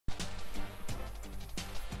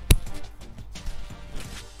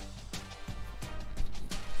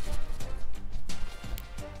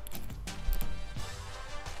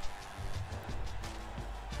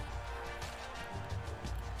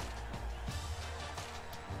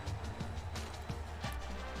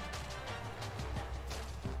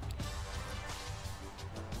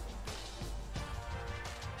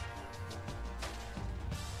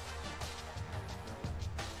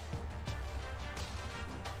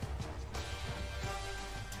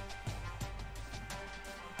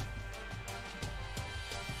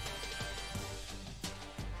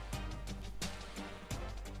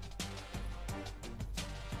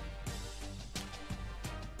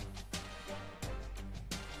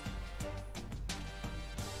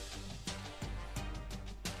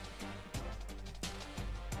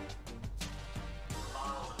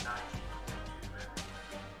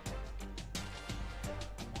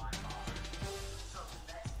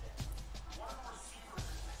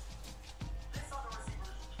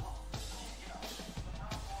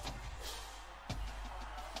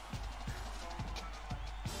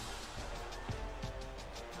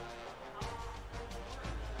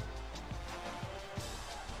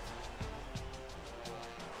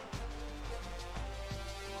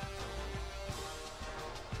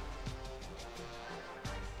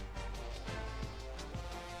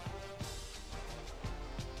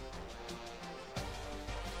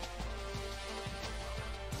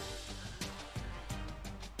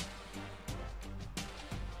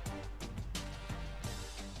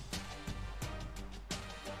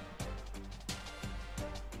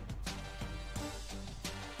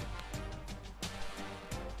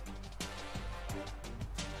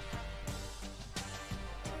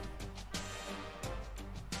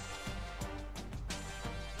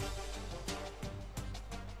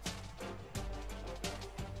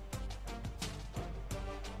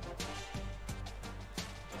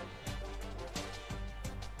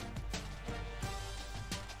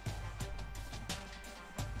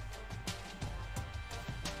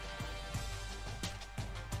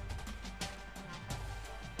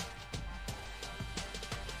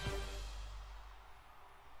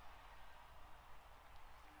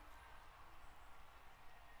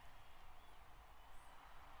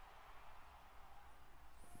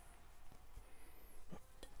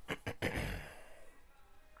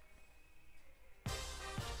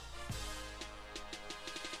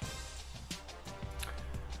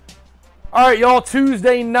All right, y'all,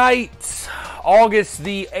 Tuesday night, August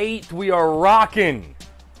the 8th, we are rocking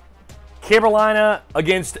Carolina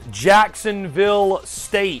against Jacksonville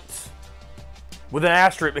State with an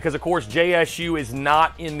asterisk because, of course, JSU is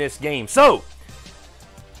not in this game. So,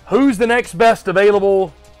 who's the next best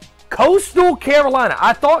available? Coastal Carolina.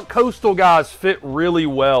 I thought Coastal guys fit really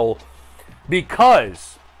well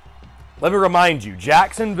because, let me remind you,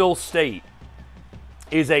 Jacksonville State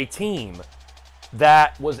is a team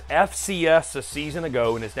that was FCS a season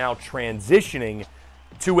ago and is now transitioning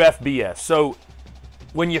to FBS. So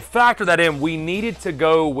when you factor that in, we needed to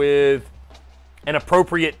go with an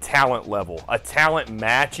appropriate talent level, a talent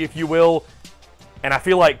match, if you will, and I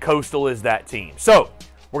feel like Coastal is that team. So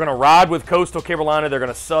we're going to ride with Coastal Carolina. They're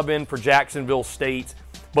going to sub in for Jacksonville State,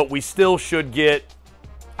 but we still should get,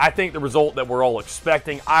 I think, the result that we're all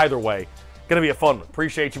expecting. Either way, going to be a fun one.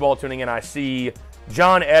 Appreciate you all tuning in. I see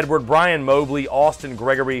John Edward, Brian Mobley, Austin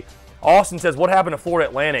Gregory. Austin says, what happened to Florida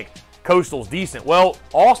Atlantic? Coastal's decent. Well,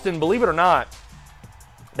 Austin, believe it or not,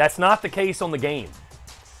 that's not the case on the game.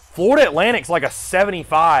 Florida Atlantic's like a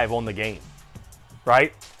 75 on the game,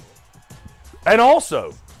 right? And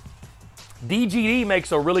also, DGD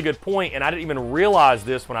makes a really good point, and I didn't even realize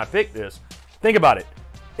this when I picked this. Think about it.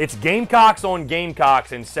 It's Gamecocks on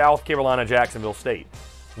Gamecocks in South Carolina, Jacksonville State.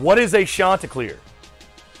 What is a Chanticleer?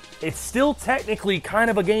 It's still technically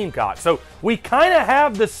kind of a Gamecock. So we kind of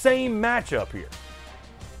have the same matchup here.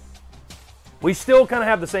 We still kind of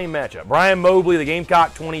have the same matchup. Brian Mobley, the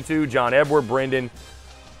Gamecock 22, John Edward, Brendan.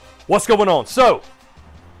 What's going on? So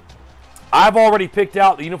I've already picked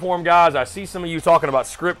out the uniform guys. I see some of you talking about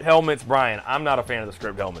script helmets. Brian, I'm not a fan of the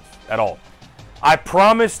script helmets at all. I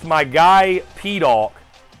promised my guy P-Dawk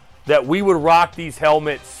that we would rock these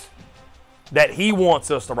helmets that he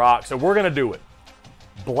wants us to rock, so we're going to do it.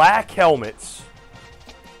 Black helmets,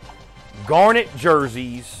 garnet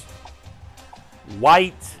jerseys,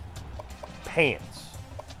 white pants.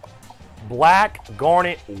 Black,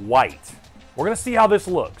 garnet, white. We're going to see how this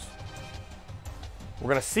looks. We're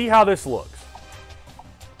going to see how this looks.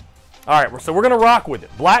 All right, so we're going to rock with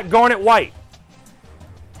it. Black, garnet, white.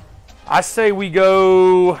 I say we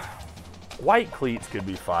go white cleats could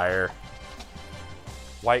be fire.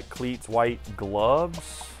 White cleats, white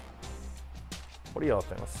gloves. What do y'all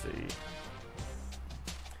think? Let's see.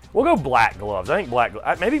 We'll go black gloves. I think black.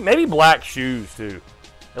 Maybe black shoes too.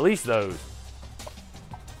 At least those.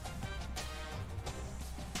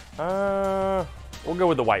 We'll go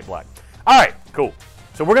with the white black. All right, cool.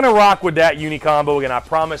 So we're gonna rock with that uni combo again. I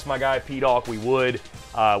promised my guy P-Dawk we would.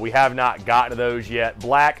 We have not gotten to those yet.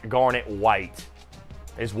 Black, garnet, white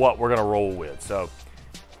is what we're gonna roll with. So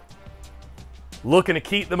looking to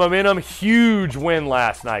keep the momentum. Huge win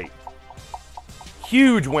last night.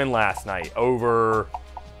 Huge win last night over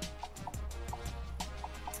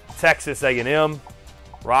Texas A&M.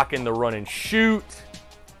 Rocking the run and shoot.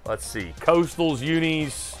 Let's see. Coastal's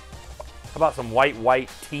unis. How about some white,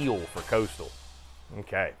 teal for Coastal?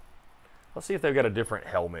 Okay. Let's see if they've got a different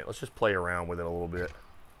helmet. Let's just play around with it a little bit.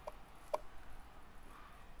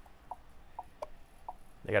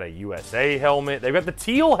 They got a USA helmet. They've got the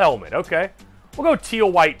teal helmet. Okay. We'll go teal,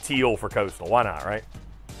 white, teal for Coastal. Why not, right?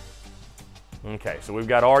 Okay, so we've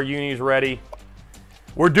got our unis ready.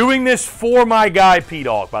 We're doing this for my guy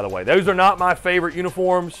P-Dawk, by the way. Those are not my favorite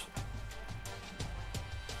uniforms.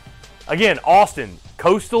 Again, Austin,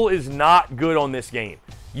 Coastal is not good on this game.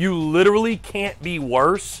 You literally can't be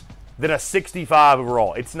worse than a 65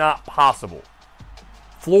 overall. It's not possible.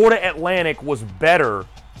 Florida Atlantic was better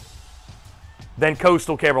than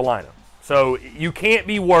Coastal Carolina. So you can't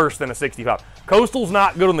be worse than a 65. Coastal's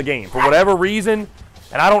not good on the game for whatever reason.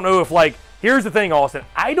 And I don't know if, like, here's the thing, Austin.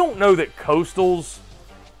 I don't know that Coastal's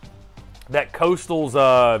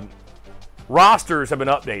rosters have been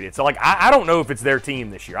updated. So, like, I don't know if it's their team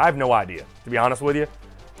this year. I have no idea, to be honest with you.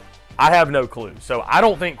 I have no clue. So, I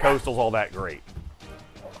don't think Coastal's all that great.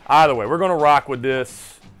 Either way, we're going to rock with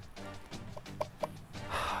this.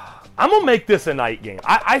 I'm going to make this a night game.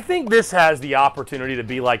 I think this has the opportunity to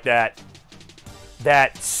be like that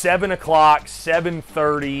 7 o'clock,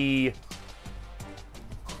 7:30...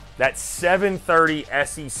 That 7:30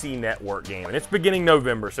 SEC Network game. And it's beginning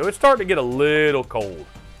November, so it's starting to get a little cold.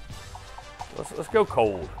 Let's go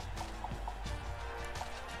cold.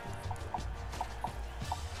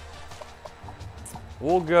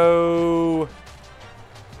 We'll go...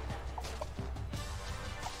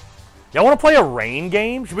 Y'all want to play a rain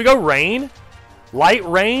game? Should we go rain? Light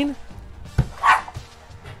rain?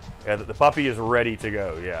 Yeah, the puppy is ready to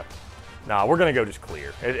go, yeah. Nah, we're going to go just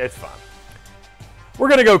clear. It's fine. We're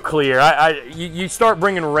going to go clear. You start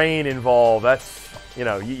bringing rain involved. That's, you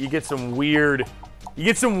know, you get some weird You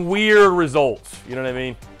get some weird results. You know what I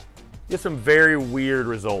mean? You get some very weird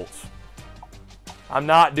results. I'm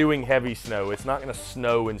not doing heavy snow. It's not going to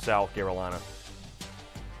snow in South Carolina.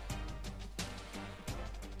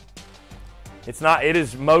 It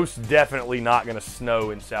is most definitely not going to snow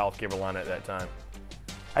in South Carolina at that time.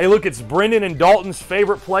 Hey, look, it's Brendan and Dalton's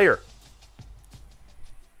favorite player.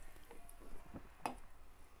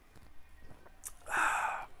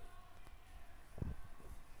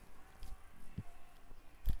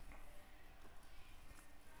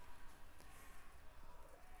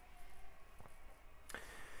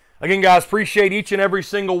 Again, guys, appreciate each and every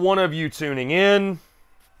single one of you tuning in.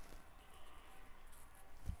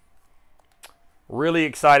 Really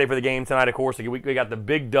excited for the game tonight, of course. We got the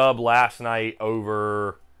big dub last night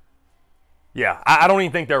over... Yeah, I don't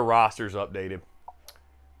even think their roster's updated.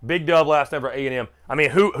 Big dub last night for A&M. I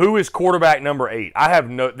mean, who is quarterback number 8? I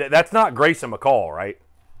have no... That's not Grayson McCall, right?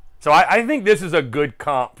 So I think this is a good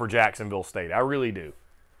comp for Jacksonville State. I really do.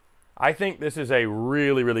 I think this is a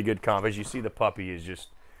really, really good comp. As you see, the puppy is just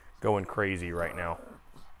going crazy right now.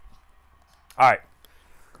 All right.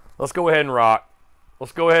 Let's go ahead and rock.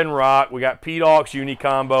 Let's go ahead and rock. We got P-Docs, Uni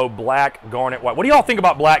Combo, Black, Garnet, White. What do y'all think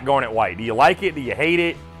about Black, Garnet, White? Do you like it? Do you hate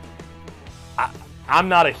it? I'm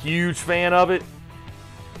not a huge fan of it.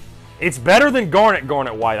 It's better than Garnet,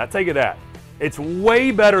 Garnet, White. I'll tell you that. It's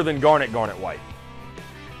way better than Garnet, Garnet, White.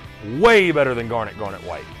 Way better than Garnet, Garnet,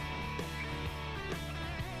 White.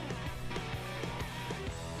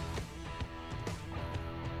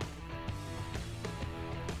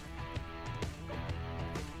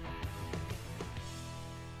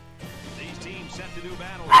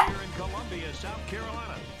 South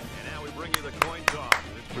Carolina. And now we bring you the coin toss.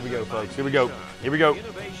 Here we go, folks. Here we go. Here we go.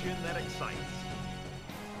 Innovation that excites.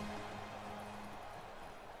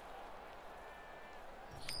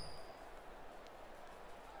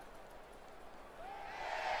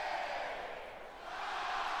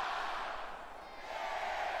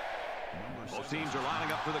 Both teams are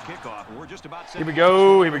lining up for the kickoff. We're just about set. Here we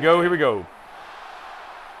go. Here we go. Here we go.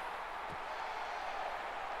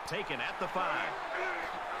 Taken at the 5.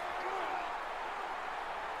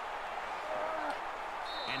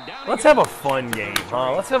 Let's have a fun game,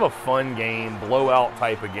 huh? Let's have a fun game, blowout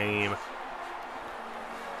type of game.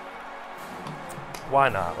 Why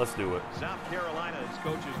not? Let's do it. South Carolina's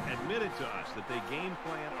coaches admitted to us that they game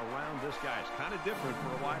plan around this guy. It's kind of different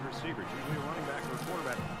for a wide receiver. It's usually a running back or a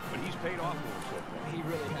quarterback, but he's paid off for him so far. He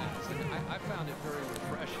really has. And I found it very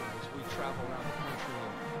refreshing as we travel around the country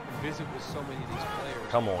and visit with so many of these players.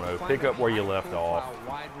 Come on, O. Pick up where you left off.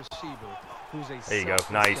 Wide receiver who's a there you go.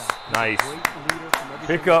 Nice. Nice.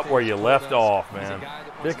 Pick up where you left off, man.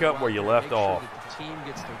 Pick up where you left off.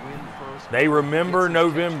 They remember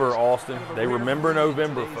November, Austin. They remember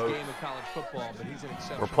November, folks.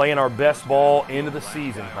 We're playing our best ball into the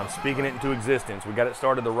season. I'm speaking it into existence. We got it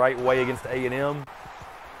started the right way against A&M.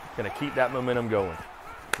 Going to keep that momentum going.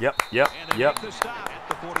 Yep, yep, yep.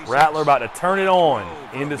 Rattler about to turn it on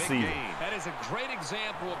into season. That is a great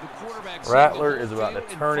example of the quarterback. Rattler is about to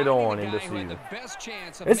turn it on into season.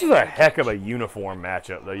 This is a heck of a uniform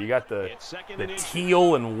matchup, though. You got the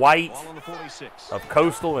teal and white of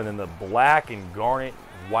Coastal, and then the black and garnet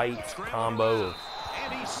white combo of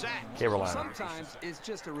Carolina. Sometimes it's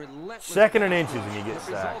just a relentless 2nd and inches and you get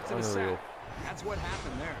sacked. Unreal. That's what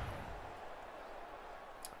happened there.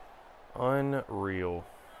 Unreal.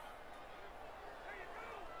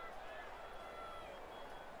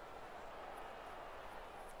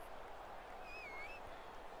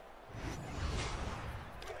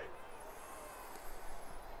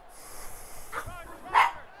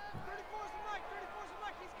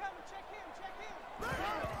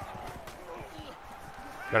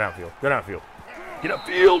 Go downfield. Go downfield. Get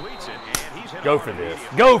upfield. Go for this.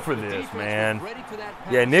 Go for this, man.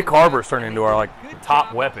 Yeah, Nick Harbor's turning into our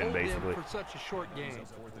top weapon, basically.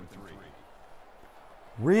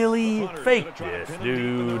 Really? Fake this,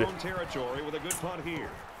 dude.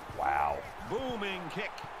 Wow.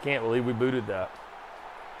 Can't believe we booted that.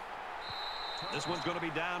 This one's going to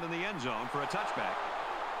be down in the end zone for a touchback.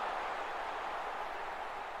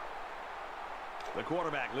 The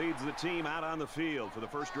quarterback leads the team out on the field for the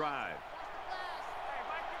first drive.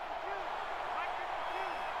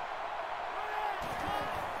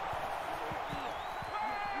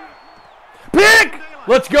 Pick!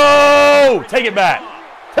 Let's go! Take it back.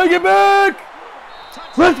 Take it back!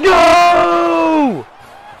 Let's go!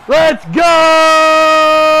 Let's go!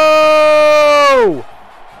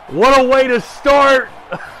 What a way to start!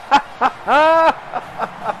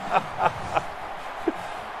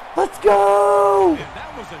 Let's go!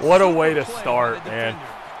 What a way to start, man.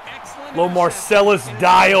 Little Marcellus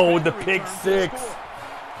Dial with the pick 6.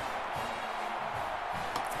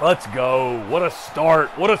 Let's go. What a start.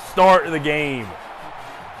 What a start to the game.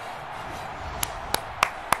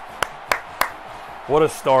 What a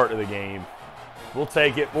start to the game. We'll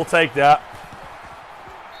take it. We'll take that.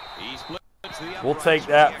 We'll take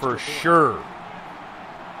that for sure.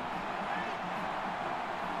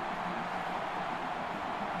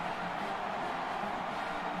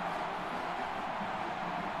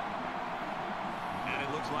 And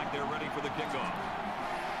it looks like they're ready for the kickoff.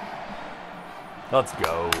 Let's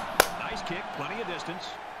go. Nice kick, plenty of distance.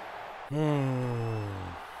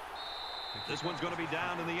 This one's going to be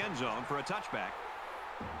down in the end zone for a touchback.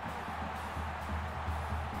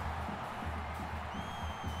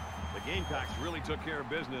 The Gamecocks really took care of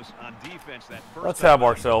business on defense that first. Let's have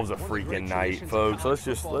ourselves a freaking night, folks. Let's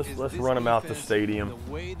run them out the stadium.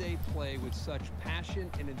 The way they play with such passion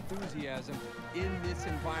and enthusiasm in this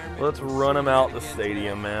environment. Let's run them out the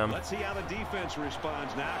stadium, man. Let's see how the defense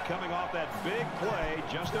responds now, coming off that big play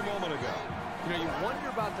just a moment ago. You know, you wonder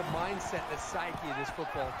about the mindset and the psyche of this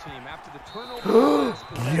football team after the turnover.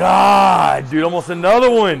 God, dude, almost another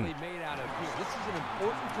one. This is an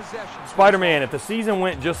important possession. Spider-Man, if the season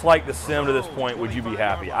went just like the sim to this point, would you be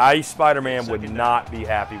happy? I, Spider-Man, would not be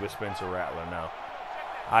happy with Spencer Rattler, no.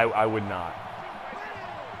 I would not.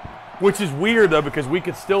 Which is weird, though, because we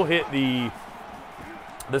could still hit the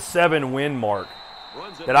 7-win mark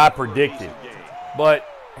that I predicted. But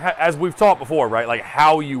as we've talked before, right, like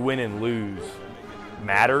how you win and lose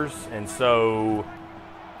matters. And so,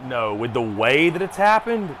 no, with the way that it's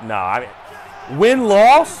happened, no. I mean,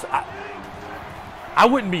 win-loss, I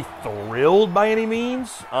wouldn't be thrilled by any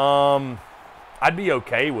means. I'd be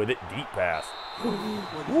okay with it. Deep pass.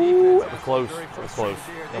 Ooh, that was close. That was close.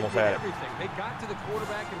 Almost had it. They got to the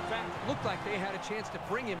quarterback. In fact, it looked like they had a chance to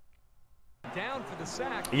bring him down for the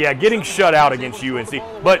sack. Yeah, getting shut out against UNC.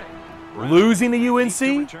 But losing to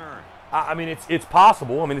UNC, I mean, it's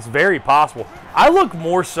possible. I mean, it's very possible. I look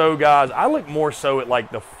more so, guys, I look more so at, like,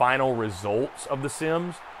 the final results of the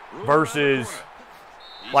Sims versus,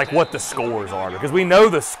 like, what the scores are. Because we know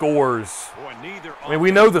the scores, I mean,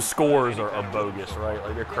 we know the scores are bogus, right?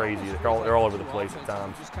 Like, they're crazy. They're all over the place at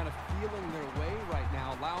times. Just kind of feeling their way right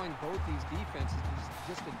now, allowing both these defenses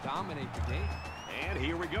just to dominate the game. And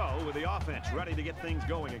here we go with the offense ready to get things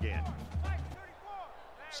going again.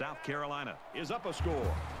 South Carolina is up a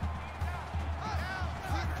score.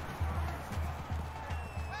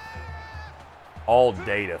 All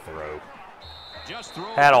day to throw. Just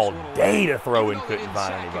Had all day to throw and couldn't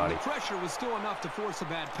find anybody. The pressure was still enough to force a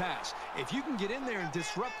bad pass. If you can get in there and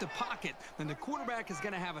disrupt the pocket, then the quarterback is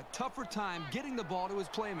going to have a tougher time getting the ball to his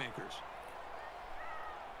playmakers.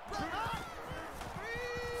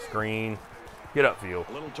 Screen. Get upfield.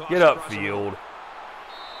 Get upfield.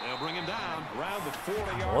 They'll bring him down around the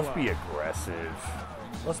 40-yard line. Let's be aggressive.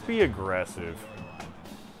 Let's be aggressive.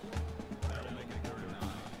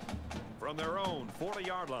 From their own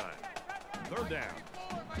 40-yard line. Third down.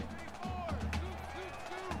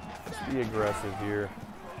 Let's be aggressive here.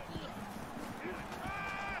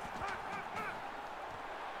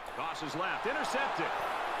 Tosses left. Intercepted.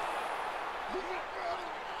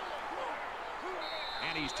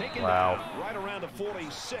 And he's taken down right around the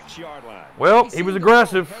 46-yard line. Well, he was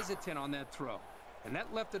aggressive. Hesitant on that throw. And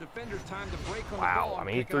that left the defender time to break on the Wow, ball. I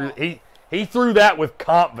mean, he threw that with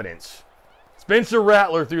confidence. Spencer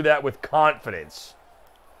Rattler threw that with confidence.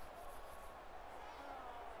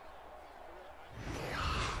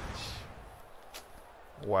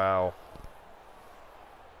 Wow.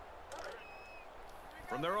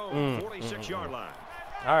 From their own 46-yard line.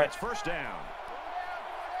 All right. It's first down.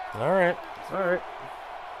 All right. All right.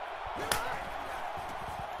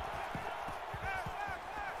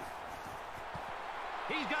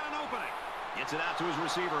 He's got an opening. Gets it out to his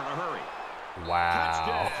receiver in a hurry. Wow.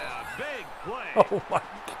 Touchdown. Big play. Oh, my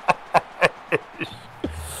gosh.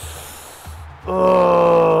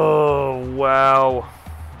 Oh, wow.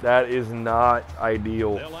 That is not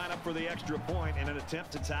ideal. They'll line up for the extra point in an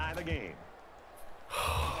attempt to tie the game.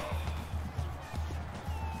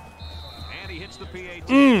 And he hits the PAT.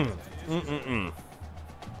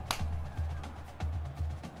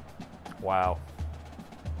 Wow.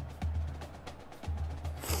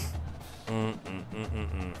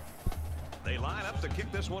 They line up to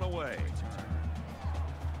kick this one away.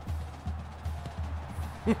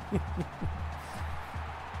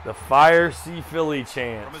 The Fire C Philly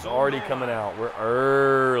chant already coming out. We're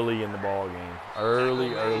early in the ball game.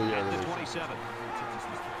 Early. At the 27.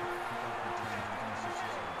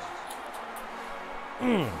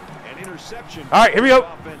 An interception. All right, here we go.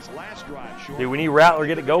 Offense last drive short. Dude, we need Rattler to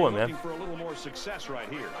get it going, man. Looking for a little more success right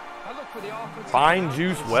here. Find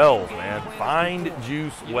Juice Wells, man. Find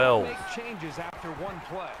Juice Wells. Changes after one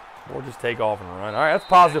play. Or just take off and run. All right, that's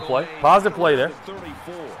positive play. Positive play there.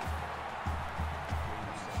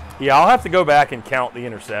 Yeah, I'll have to go back and count the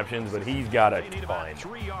interceptions, but he's got a ton.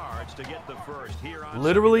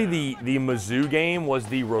 Literally, the Mizzou game was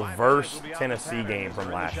the reverse Tennessee game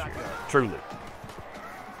from last year. Truly.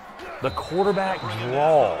 The quarterback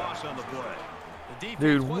draw.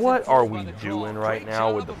 Dude, what are we doing right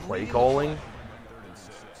now with the play calling?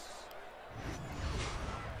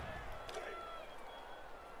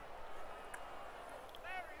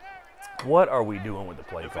 What are we doing with the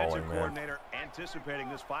play calling, man? Anticipating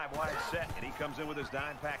this 5-wide set, and he comes in with his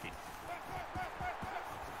dime package.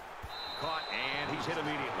 Caught, and he's hit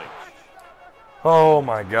immediately. Oh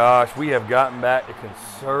my gosh, we have gotten back to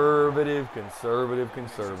conservative.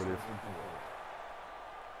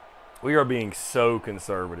 We are being so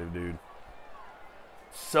conservative, dude.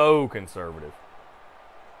 So conservative.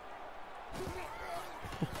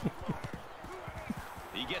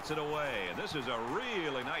 He gets it away, and this is a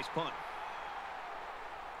really nice punt.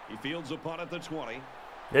 He fields the punt at the 20.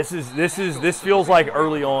 This feels like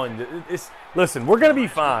early on. Listen, we're gonna be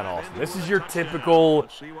fine, Austin. This is your typical.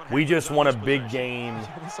 We just want a big game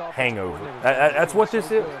hangover. That's what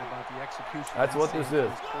this is. That's what this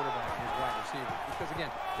is.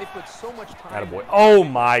 Attaboy. Oh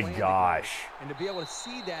my gosh!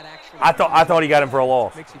 I thought he got him for a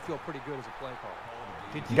loss. Makes you feel pretty good as a play caller.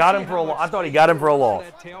 Got him for a loss. I thought he got him for a loss.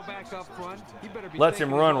 Lets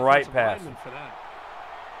him run right past him.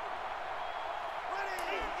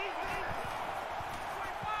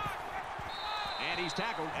 And he's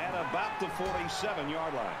tackled at about the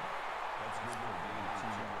 47-yard line.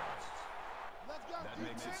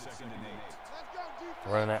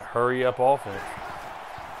 Running that hurry-up offense.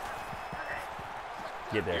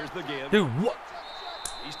 Get there. Here's the give. Dude, what?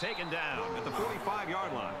 He's taken down at the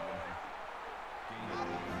 45-yard line.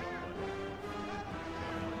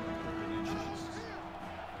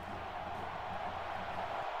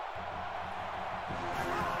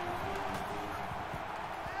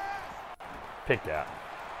 Pick that.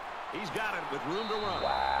 He's got it with room to run.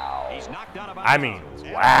 Wow. He's knocked out of I mean, bounds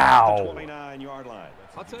wow. at the 29-yard line.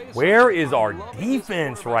 Where is our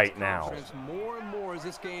defense right now? More and more as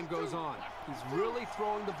this game goes on. He's really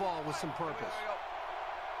throwing the ball with some purpose.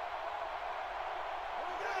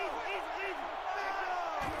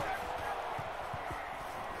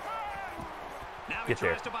 Get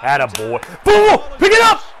there. Attaboy. Boom! Pick it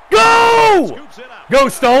up! Go! Go,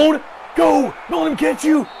 Stone! Go! Don't let him catch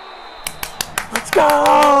you! Let's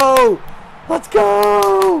go! Let's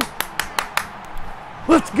go!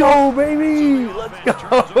 Let's go, baby! Let's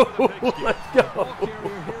go! Let's go!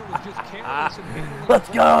 Let's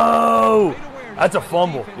go! That's a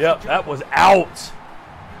fumble. Yep, that was out.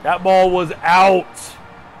 That ball was out.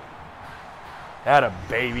 Atta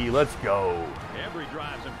baby, let's go. Every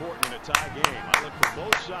drive's important in a tie game. I look for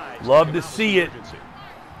both sides. Love to see it.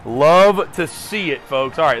 Love to see it,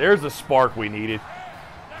 folks. All right, there's the spark we needed.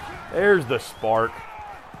 There's the spark.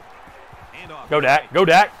 Go, Dak. Go,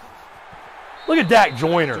 Dak. Look at Dak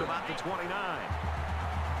Joyner.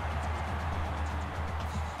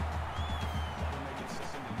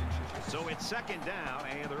 So it's second down,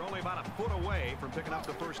 and they're only about a foot away from picking up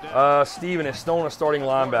the first down. Steven is Stone a starting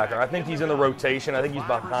linebacker. I think he's in the rotation. I think he's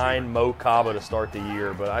behind Mo Kaba to start the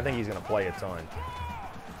year, but I think he's going to play a ton.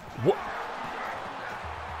 What?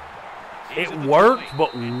 It worked,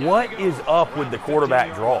 but what is up with the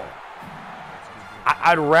quarterback draw?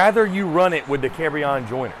 I'd rather you run it with the Kerryon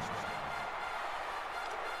Joyner.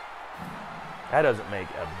 That doesn't make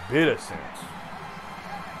a bit of sense.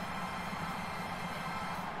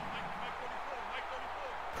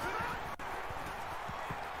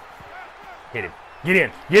 Hit him. Get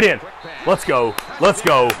in. Get in. Let's go. Let's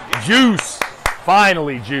go. Juice.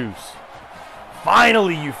 Finally, Juice.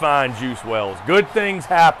 Finally, you find Juice Wells. Good things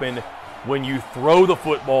happen when you throw the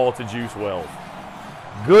football to Juice Wells.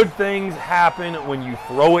 Good things happen when you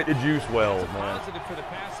throw it to Juice Wells, man.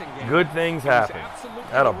 Good things happen.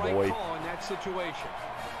 Atta boy.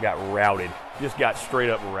 Got routed. Just got straight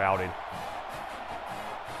up routed.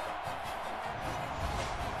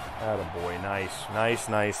 Atta boy. Nice. Nice,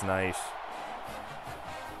 nice, nice.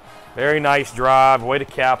 Very nice drive. Way to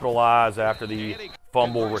capitalize after the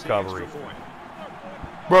fumble recovery.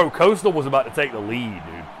 Bro, Coastal was about to take the lead,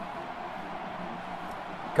 dude.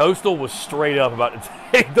 Coastal was straight up about to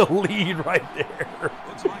take the lead right there.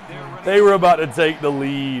 They were about to take the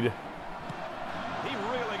lead. He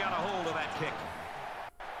really got a hold of that kick.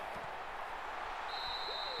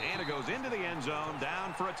 And it goes into the end zone,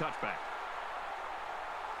 down for a touchback.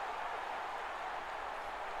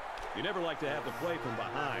 You never like to have to play from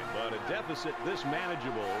behind, but a deficit this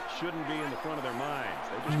manageable shouldn't be in the front of their minds.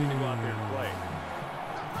 They just need to go out there and play.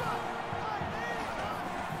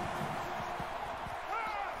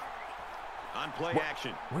 On play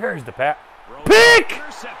action. Where is the pass? Pick!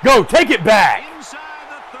 Go, take it back. Inside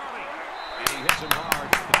the 30. And he hits him hard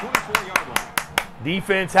at the 24-yard line.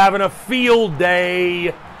 Defense having a field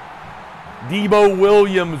day. Debo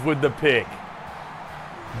Williams with the pick.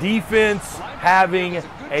 Defense having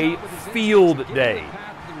a field day.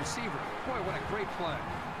 Boy, what a great play.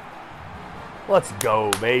 Let's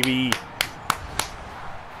go, baby.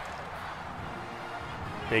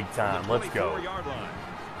 Big time. Let's go. 24-yard line.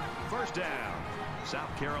 First down.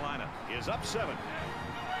 South Carolina is up 7.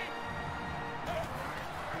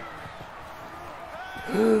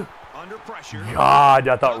 Under pressure. God,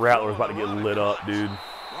 I thought Rattler was about to get lit up, dude.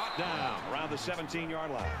 Brought down around the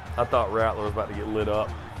 17-yard line. I thought Rattler was about to get lit up.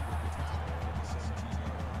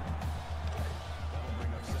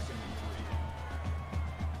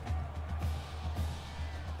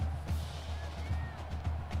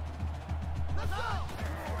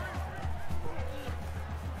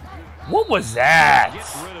 What was that? Get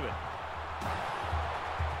rid of it.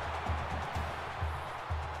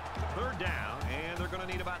 Third down, and they're going to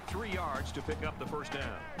need about 3 yards to pick up the first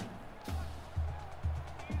down.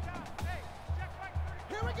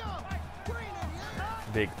 Here we go.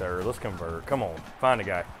 Big third. Let's convert. Come on. Find a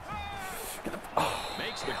guy.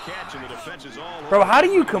 Makes the catch, and the defense is all Bro, over. how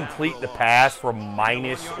do you complete the pass for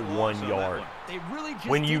 -1 yard They really just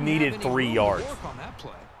when you didn't needed have any 3 room to yards? work on that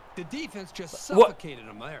play. The defense just What? suffocated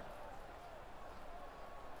them there.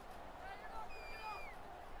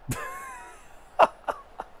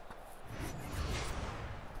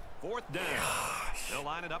 Fourth down. They'll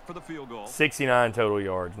line it up for the field goal. 69 total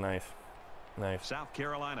yards. Nice. Nice. South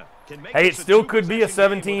Carolina can make Hey, it this a still could be a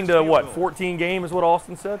two-possession game 17 with to field what, goal. 14 game is what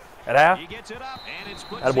Austin said at half? He gets it up, and it's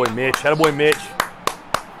split Attaboy seam Mitch. across. Attaboy Mitch.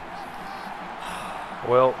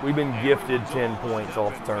 Well, we've been gifted 10 points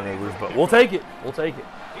off the turnovers, but we'll take it. We'll take it.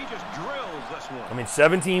 He just drills this one. I mean,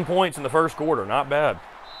 17 points in the first quarter. Not bad.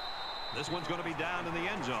 This one's going to be down in the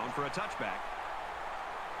end zone for a touchback.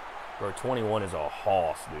 Bro, 21 is a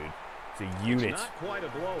hoss, dude. It's a unit. It's not quite a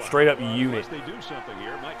blowout. Straight up but unit. Unless they do something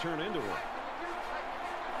here, it might turn into one.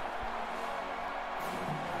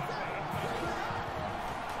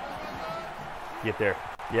 Get there.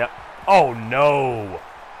 Yep. Oh, no.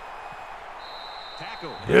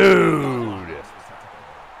 Tackle. Dude.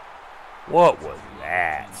 What was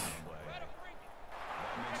that?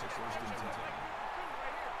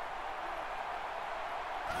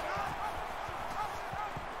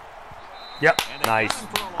 Yep, nice.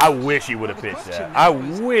 I wish he would have pitched that. I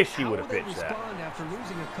wish he would have pitched that. After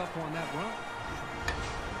losing a couple on that run.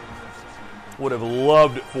 Would have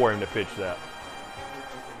loved for him to pitch that.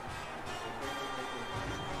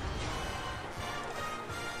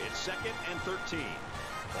 It's 2nd and 13.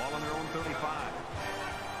 Ball on their own 35.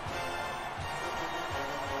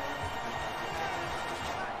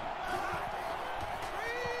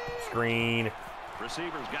 Screen.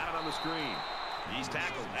 Receivers got it on the screen. He's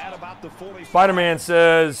tackled at about the 40. Spider-Man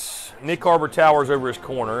says Nick Carver towers over his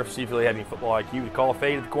corner. See if he had any football IQ. He'd call a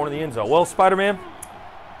fade at the corner of the end zone. Well, Spider-Man,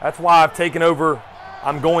 that's why I've taken over.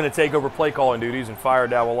 I'm going to take over play calling duties and fire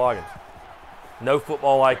Dowell Loggins. No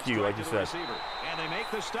football IQ, like you said. And they make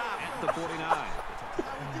the stop at the 49.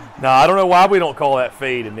 No, I don't know why we don't call that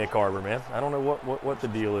fade in Nick Carver, man. I don't know what the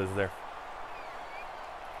deal is there.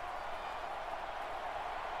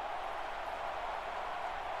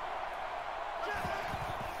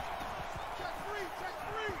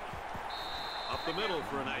 Up the middle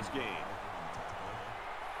for a nice gain.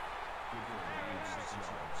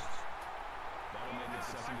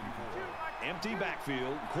 Empty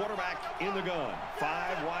backfield, quarterback in the gun.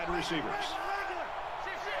 5 wide receivers.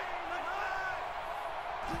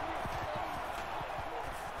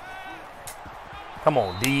 Come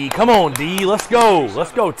on, D. Come on, D. Let's go.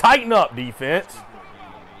 Let's go. Tighten up, defense.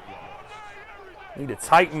 Need to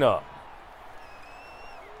tighten up.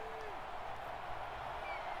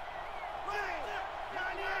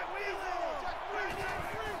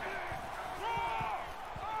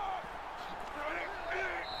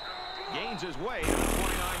 Gains his way to the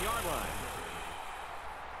 29-yard line.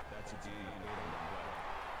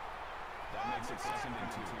 That makes it 2nd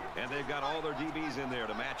and 2. And they've got all their DBs in there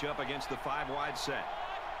to match up against the 5-wide set.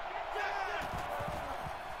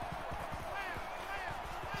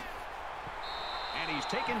 And he's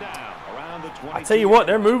taken down around the 20. I tell you what,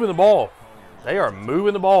 they're moving the ball. They are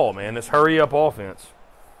moving the ball, man. This hurry-up offense.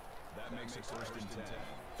 That makes it 1st and 10.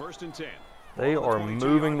 1st and 10. They are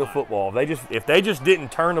moving the football. If they just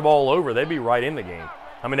didn't turn the ball over, they'd be right in the game.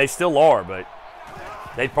 I mean, they still are, but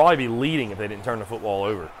they'd probably be leading if they didn't turn the football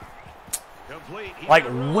over. Like,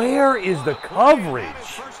 where is the coverage?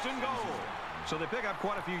 First and goal. So they pick up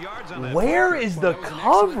quite a few yards on that. Where is the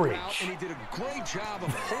coverage? And he did a great job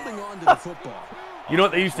of holding on to the football. You know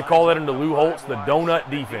what they used to call that in the Lou Holtz? The donut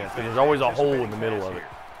defense, because there's always a hole in the middle of it.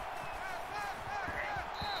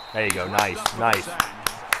 There you go. Nice, nice.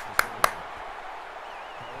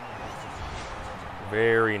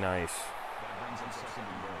 Very nice.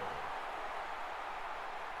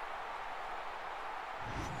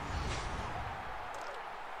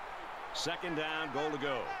 Second down, goal to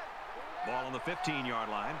go. Ball on the 15-yard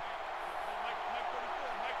line.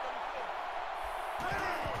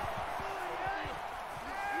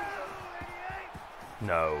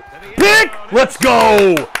 No. Pick! Let's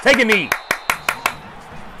go! Take a knee.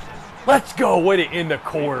 Let's go. Way to end the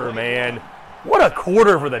quarter, man. What a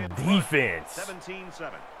quarter for the defense.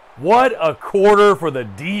 17-7. What a quarter for the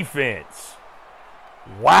defense.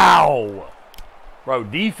 Wow. Bro,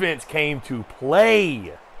 defense came to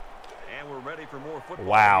play. And we're ready for more football.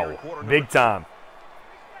 Wow. Big time.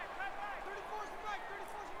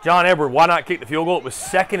 John Edward, why not kick the field goal? It was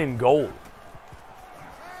second and goal.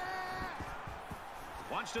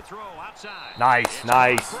 Wants to throw outside. Nice,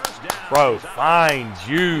 nice. Bro, fine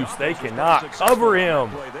juice. They cannot cover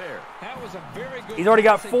him. He's already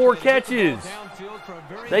got 4 catches.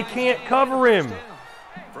 They can't cover him.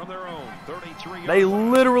 From their own 33. They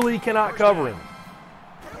literally cannot cover him.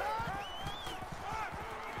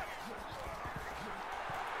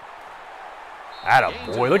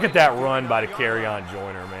 Attaboy. Look at that run by the carry-on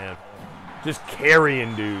Joyner, man. Just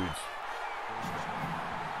carrying dudes.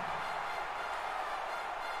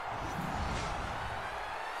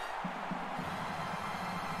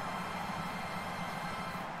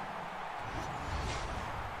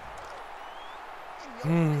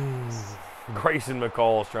 Grayson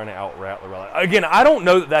McCall is trying to out-route the rally. Again, I don't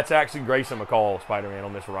know that that's actually Grayson McCall, Spider-Man,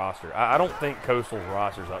 on this roster. I don't think Coastal's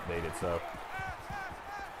roster's updated, so.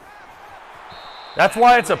 That's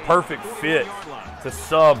why it's a perfect fit to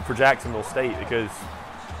sub for Jacksonville State, because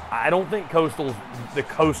I don't think Coastal's the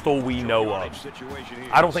Coastal we know of.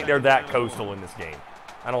 I don't think they're that Coastal in this game.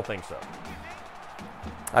 I don't think so.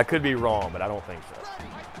 I could be wrong, but I don't think so.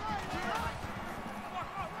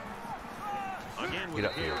 Get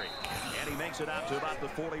up here. And he makes it out to about the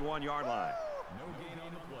 41-yard line. No gain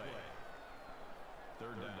on the play.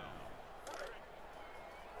 Third down.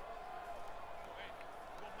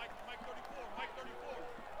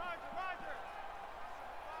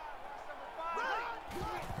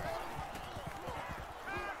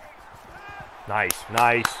 Nice,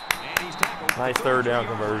 nice. Nice third down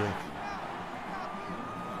conversion.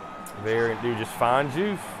 Dude, just fine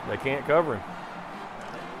juice. They can't cover him.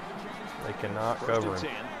 They cannot cover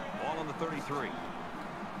him. Ball on the 33.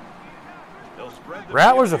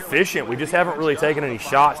 Rattler's efficient. We just haven't really taken any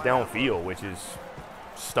shots downfield, which is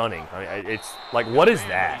stunning. I mean, it's like, what is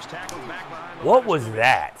that? What was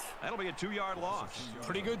that? That'll be a 2-yard loss.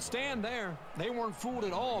 Pretty good stand there. They weren't fooled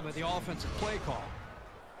at all by the offensive play call.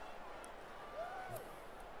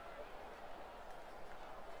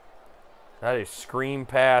 That is screen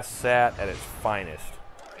pass sat at its finest.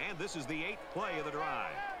 And this is the 8th play of the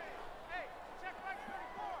drive.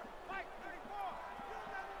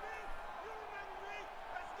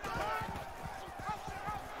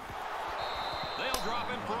 They'll drop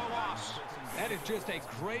him for a loss. That is just a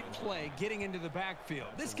great play getting into the backfield.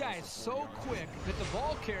 This guy is so quick that the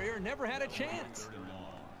ball carrier never had a chance.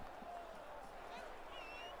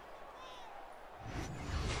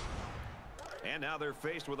 And now they're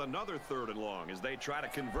faced with another 3rd and long as they try to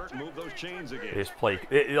convert and move those chains again. This play,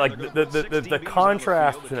 like the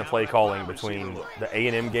contrast between the play calling between the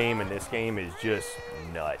A&M game and this game is just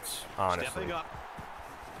nuts. Honestly,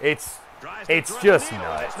 it's just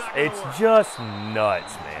nuts. It's just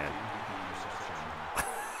nuts, man.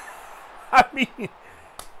 I mean,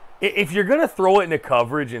 if you're gonna throw it into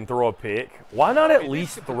coverage and throw a pick, why not at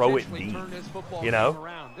least throw it deep? You know?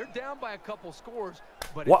 They're down by a couple scores,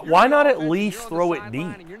 but why not at least throw it deep?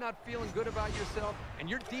 And you're not feeling good about yourself, and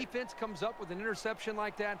your defense comes up with an interception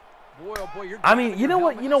like that. Boy, oh boy, I mean, you know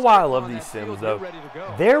what? You know why I love these sims though?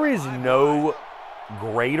 There is no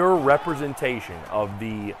greater representation of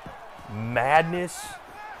the madness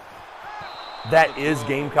that is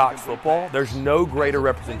Gamecocks football. There's no greater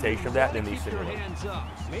representation of that than these simulators.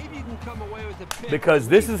 Because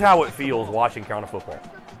this is how it feels watching counter football.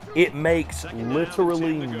 It makes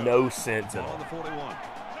literally no sense at all.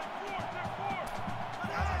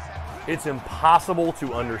 It's impossible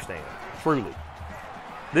to understand, truly.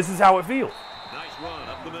 This is how it feels. Nice run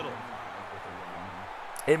up the middle.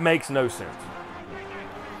 It makes no sense.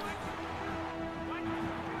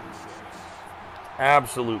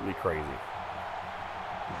 Absolutely crazy.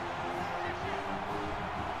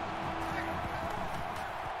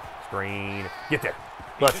 Screen. Get there.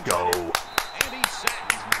 Let's go. And he's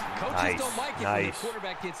sacked. Coaches Nice, don't like it when nice. the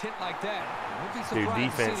quarterback gets hit like that. Won't be Dude,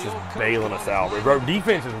 surprised to defense see the is old coach bailing come us out out. and Bro, blame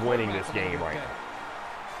defense is the winning quarterback this for the game right okay. now.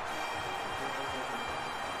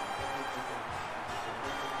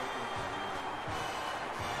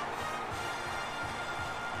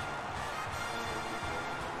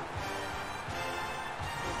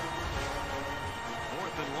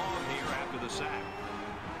 Fourth and long here after the sack.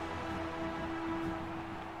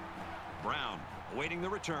 Brown awaiting the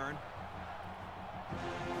return.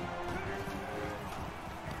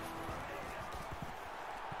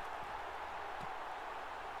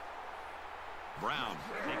 Brown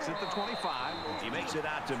takes it to 25. He makes it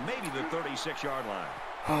out to maybe the 36-yard line.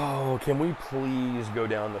 Oh, can we please go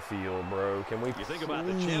down the field, bro? Can we You think about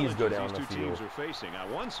the please challenges go down these the two field? teams are facing.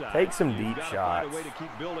 On one side, Take some you've deep got to shots. find a way to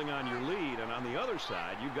keep building on your lead, and on the other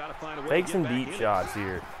side, you've got to find a way Take to some get back deep in it. shots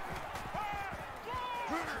here.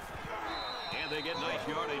 And they get nice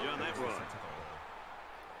yardage on that run.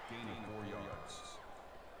 Gaining 4 yards.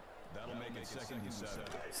 That'll make it 2nd and 7.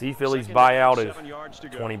 See Philly's Second down, buyout is 7 yards to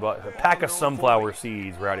go. 20 bucks. A pack of sunflower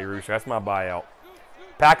seeds, Rowdy Rooster. That's my buyout.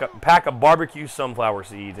 Pack of barbecue sunflower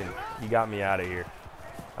seeds, and you got me out of here.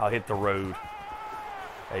 I'll hit the road.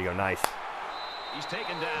 There you go, nice. He's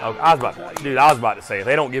taken down. Oh, I was about to say, if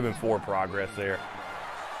they don't give him 4 progress there.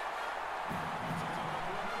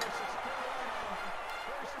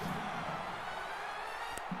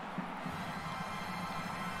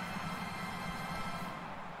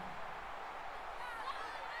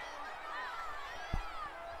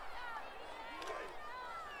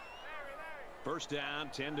 First down,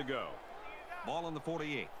 10 to go. Ball on the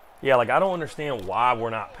 48. Yeah, like I don't understand why we're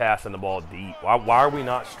not passing the ball deep. Why are we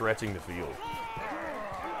not stretching the field?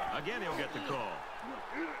 Again, he'll get the call.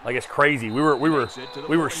 Like it's crazy. We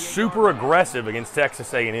were super aggressive against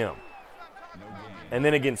Texas A&M, and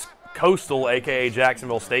then against Coastal, aka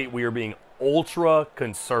Jacksonville State, we are being ultra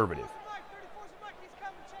conservative.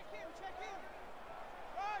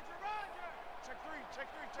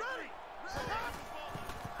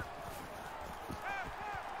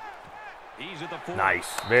 He's at the 40. Nice,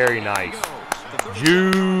 very nice.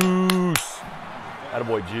 Juice.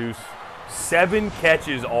 Attaboy, Juice. 7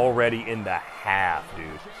 catches already in the half,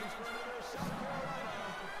 dude.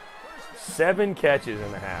 7 catches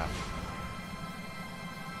in the half.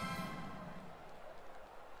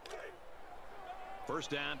 First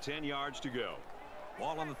down, 10 yards to go.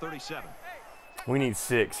 Ball on the 37. We need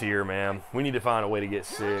 6 here, man. We need to find a way to get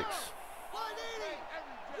 6.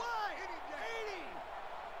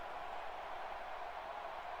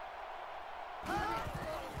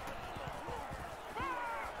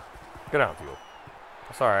 Go downfield.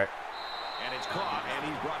 That's all right. And it's caught, and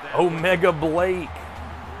he's brought down. Omega Blake.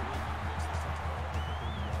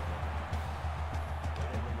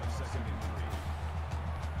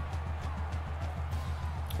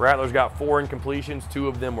 Rattler's got 4 incompletions. 2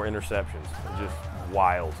 of them were interceptions. Just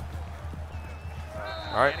wild.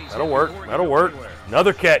 All right, that'll work. That'll work.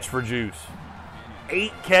 Another catch for Juice.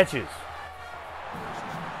 8 catches.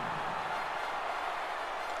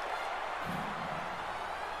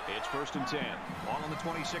 It's first and 10. Ball on the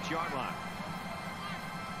 26-yard line.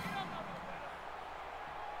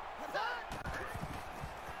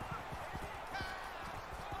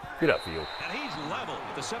 Get upfield. And he's level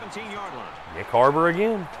at the 17-yard line. Nick Harbor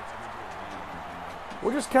again.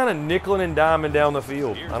 We're just kind of nickel and diming down the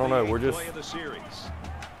field. I don't know. We're just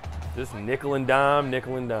nickel and dime,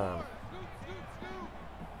 nickel and dime.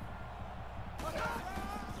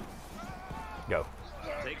 Go.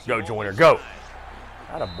 Go, Joyner. Go.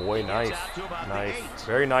 Attaboy. Nice. Nice.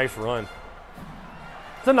 Very nice run.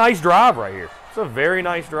 It's a nice drive right here. It's a very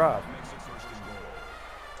nice drive.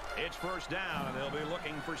 It's first down, and they'll be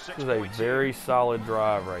looking for 6 This is a points very here. solid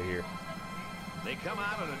drive right here. They come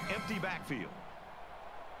out in an empty backfield.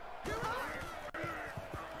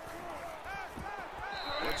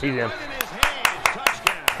 He's in. Right in his hands.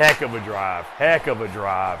 Touchdown. Heck of a drive. Heck of a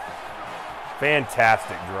drive.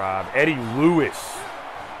 Fantastic drive. Eddie Lewis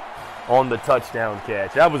on the touchdown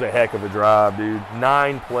catch. That was a heck of a drive, dude.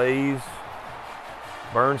 9 plays.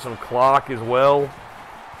 Burned some clock as well.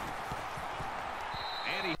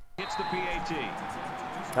 And he hits the PAT.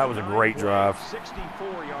 That was a great drive.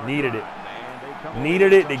 64-yard Needed it. drive,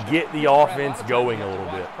 Needed it to get the offense going a little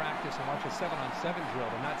bit. Practice and watch a 7-on-7 drill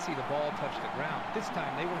to not see the ball touch the ground. This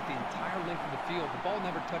time they went the entire length of the field. The ball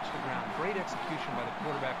never touched the ground. Great execution by the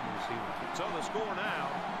quarterback and the receiver. So the score now,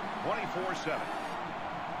 24-7.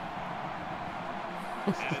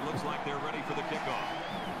 And it looks like they're ready for the kickoff.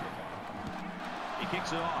 He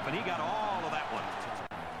kicks it off, and he got all of that one.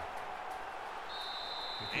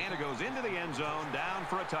 And it goes into the end zone, down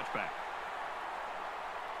for a touchback.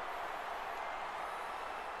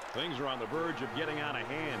 Things are on the verge of getting out of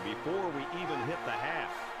hand before we even hit the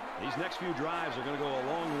half. These next few drives are going to go a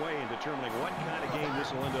long way in determining what kind of game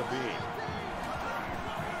this will end up being.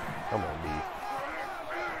 Come on, D.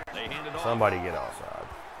 They hand it off. Somebody get offside.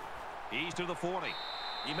 He's to the 40.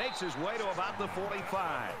 He makes his way to about the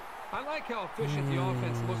 45. I like how efficient the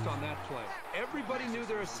offense looked on that play. Everybody knew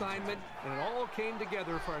their assignment, and it all came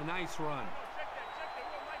together for a nice run.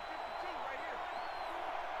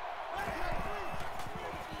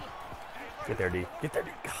 Get there, D. Get there,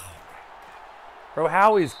 D. God. Bro,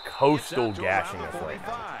 how is Coastal gashing us right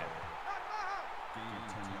now?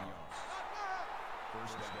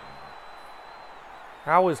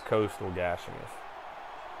 How is Coastal gashing us?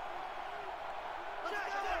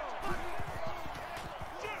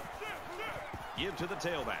 Give to the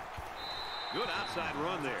tailback. Good outside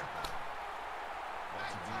run there.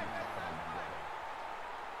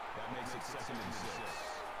 That makes it 2nd and 6.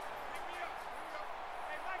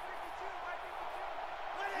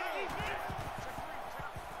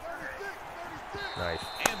 Nice.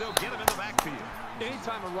 And they'll get him in the backfield.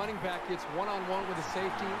 Anytime a running back gets one-on-one with a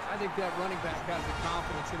safety, I think that running back has the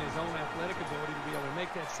confidence in his own athletic ability to be able to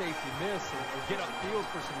make that safety miss or get upfield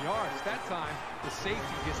for some yards. That time, the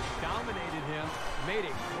safety just dominated him, made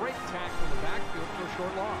a great tackle in the backfield for a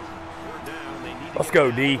short loss. Let's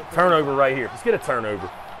go, D. Turnover right here. Let's get a turnover.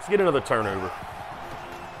 Let's get another turnover.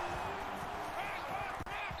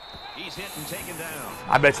 He's hit and taken down.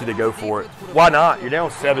 I bet you they go for it. Why not? You're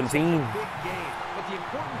down 17. But the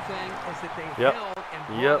important thing is that they Yep. held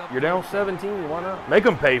and Yep. You're down 17. Why not? Make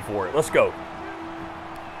them pay for it. Let's go.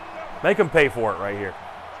 Make them pay for it right here.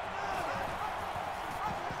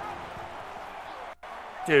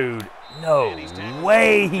 Dude, no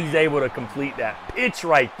way he's able to complete that pitch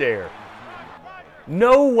right there.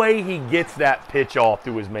 No way he gets that pitch off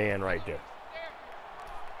to his man right there.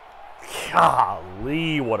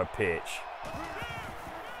 Golly, what a pitch.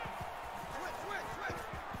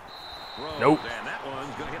 Nope.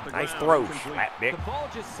 Nice throw, Slapdick. The ball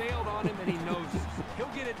just sailed on him, and he knows it. He'll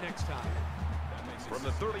get it next time. From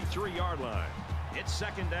the 33-yard line, it's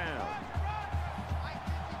 2nd down.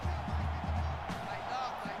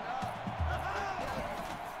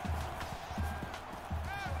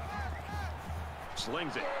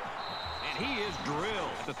 Slings it. And he is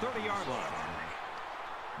drilled at the 30-yard line.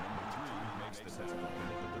 Number 3 makes the touchdown at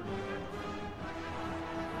the 30-yard line.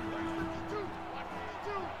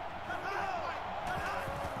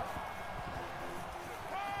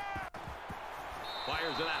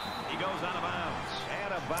 Fires it out. He goes out of bounds.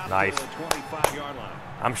 At about Nice. the 25-yard line.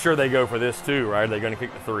 I'm sure they go for this too, right? They're going to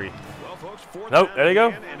kick the 3. Well, folks, 4th Nope, down there you go.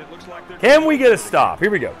 again, and it looks like they're Can we get a stop?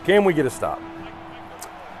 Here we go. Can we get a stop?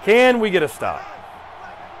 Can we get a stop?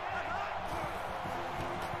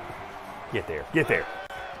 Get there. Get there.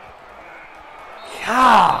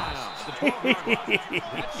 Gosh.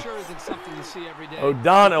 That sure isn't something you see every day.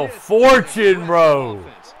 O'Donnell fortune, bro.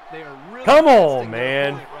 They are really Come on, testing their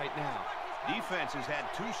man. opponent right now. Defense has had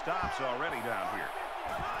 2 stops already down here.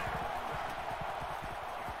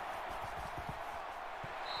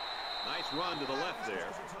 Nice run to the left there.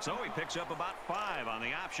 So he picks up about 5 on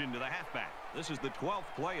the option to the halfback. This is the 12th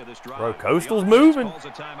play of this drive. Bro, Coastal's moving.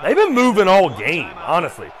 They've been moving all game,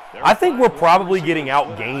 honestly. I think we're probably getting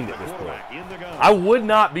outgained at this point. I would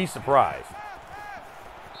not be surprised.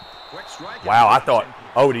 Wow, I thought,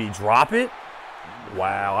 oh, did he drop it?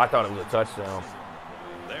 Wow, I thought it was a touchdown.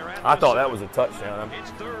 I thought that was a touchdown.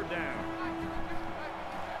 It's 3rd down.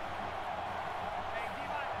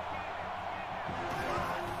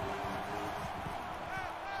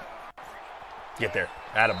 Get there.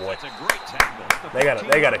 Attaboy. That's a great tackle.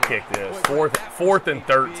 They gotta kick this. Fourth and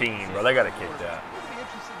 13, bro. They gotta kick that. We'll be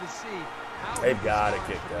interested to see how They've he gotta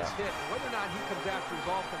responds kick to this that. hit, and whether or not he comes after his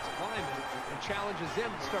offensive lineman and challenges them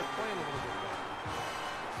to start playing a little bit better.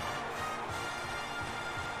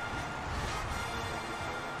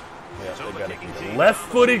 Yeah, they gotta kick it.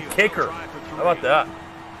 Left-footed kicker. How about that?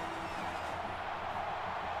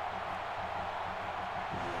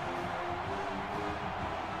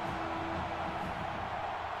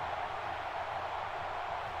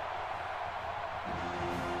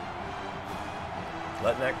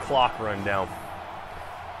 Letting that clock run down.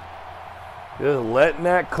 Just letting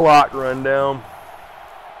that clock run down.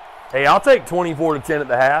 Hey, I'll take 24-10 at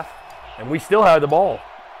the half, and we still have the ball.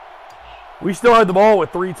 We still had the ball with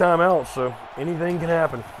 3 timeouts, so anything can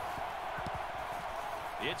happen.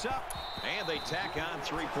 It's up, and they tack on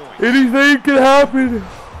 3 points. Anything can happen.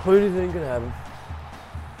 Anything can happen.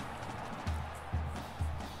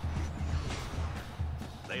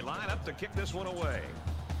 to kick this one away.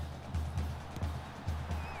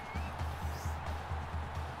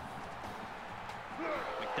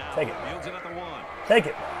 Take it. Fields it at the 1. Take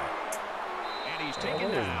it. And he's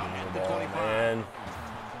taken down at the 25. Man.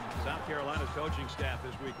 South Carolina's coaching staff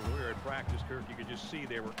this week, when we were at practice, Kirk, you could just see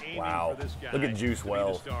they were aiming Wow. for this guy. Look at Juice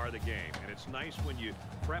Wells. To be the star of the game. And it's nice when you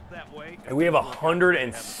prep that way. And we have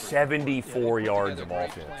 174 yards of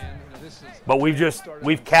offense. But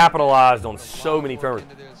we've capitalized on so many turnovers.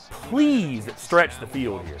 Please stretch the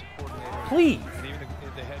field here. Please. And even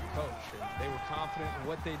the head coach, they were confident in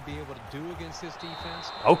what they'd be able to do against this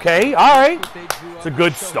defense. Okay, all right. It's a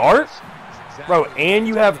good start. Bro, and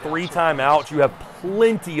you have 3 timeouts. You have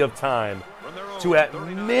plenty of time to, at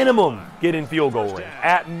minimum, get in field goal range.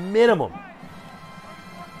 At minimum.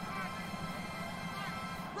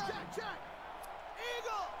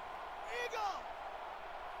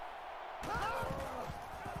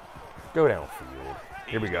 Go downfield.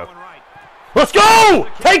 Here we go. Let's go!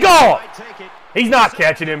 Take off! He's not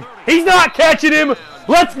catching him. He's not catching him.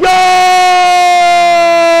 Let's go!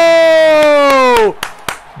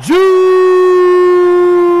 Juice!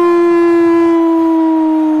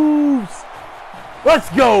 Let's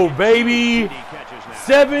go, baby.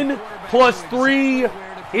 7 + 3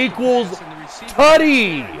 equals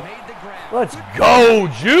tutty. Let's go,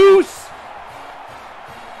 Juice.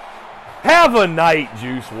 Have a night,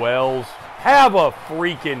 Juice Wells. Have a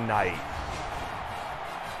freaking night.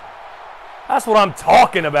 That's what I'm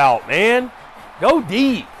talking about, man. Go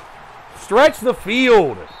deep. Stretch the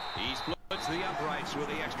field. He splits the uprights with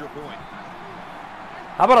the extra point.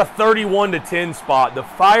 How about a 31-10 spot? The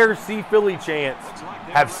Fire C Philly chants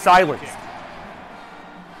have silenced.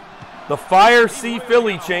 The Fire C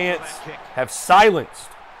Philly chants have silenced.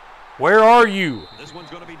 Where are you? This one's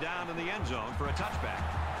going to be down in the end zone for a touchback.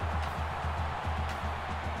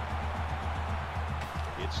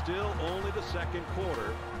 It's still only the second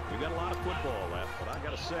quarter. We've got a lot of football left, but I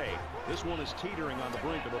got to say, this one is teetering on the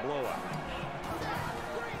brink of a blowout.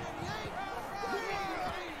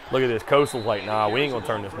 Look at this. Coastal's like, nah, we ain't going to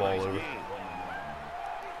turn this ball over.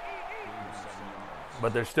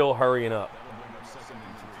 But they're still hurrying up.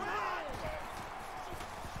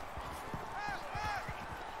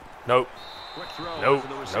 Nope. Quick throw Nope. to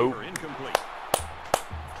the receiver, Nope. incomplete.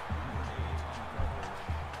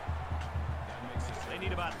 They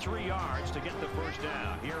need about 3 yards to get the first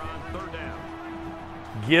down here on 3rd down.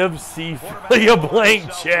 Give C Philly a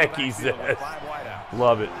blank check, he says.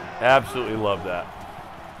 Love it. Absolutely love that.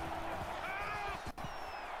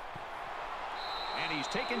 And he's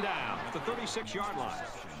taken down at the 36-yard line.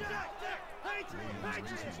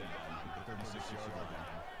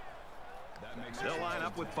 They'll line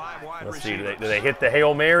up with 5 wide Let's see. receivers. Do they hit the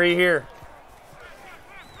Hail Mary here?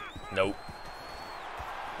 Nope.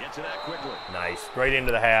 Get to that quickly. Nice. Great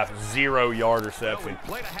into the half. 0-yard reception.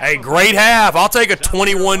 Hey, great half. I'll take a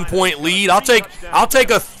 21-point lead. I'll take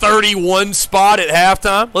a 31 spot at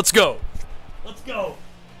halftime. Let's go. Let's go.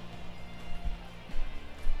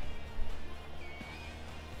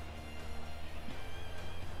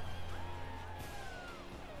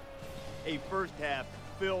 A first half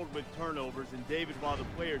filled with turnovers, and David, while the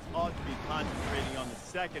players ought to be concentrating on the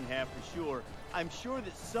second half for sure, I'm sure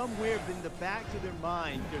that somewhere in the back of their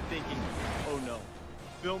mind they're thinking, oh no,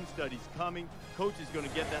 film study's coming, coach is going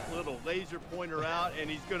to get that little laser pointer out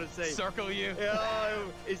and he's going to say, Circle you.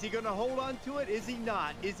 Is he going to hold on to it? Is he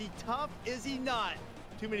not? Is he tough? Is he not?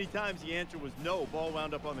 Too many times the answer was no. Ball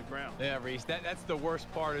wound up on the ground. Yeah, Reese, that's the worst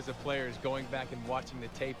part as a player is going back and watching the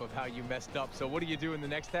tape of how you messed up. So what do you do in the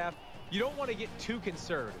next half? You don't want to get too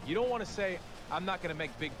conservative. You don't want to say, I'm not going to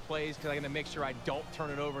make big plays because I'm going to make sure I don't turn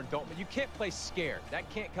it over and don't. You can't play scared. That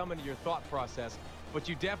can't come into your thought process. But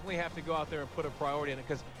you definitely have to go out there and put a priority in it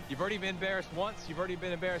because you've already been embarrassed once. You've already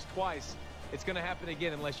been embarrassed twice. It's going to happen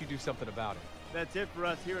again unless you do something about it. That's it for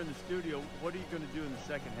us here in the studio. What are you going to do in the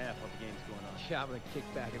second half while the game's going on? Yeah, I'm going to kick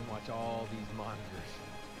back and watch all these monitors.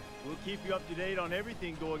 We'll keep you up to date on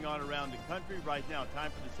everything going on around the country. Right now,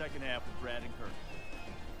 time for the second half with Brad and Kirk.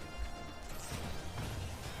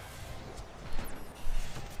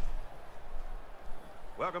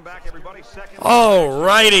 Welcome back, everybody. Second. All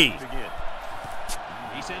righty.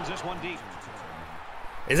 He sends this one deep.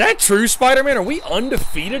 Is that true, Spider-Man? Are we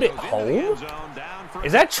undefeated at home?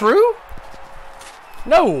 Is that true?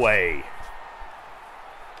 No way.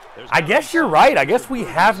 I guess you're right. I guess we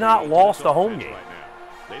have not lost a home game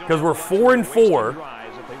because we're 4-4.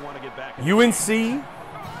 UNC,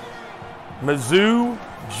 Mizzou,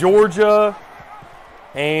 Georgia,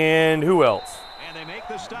 and who else?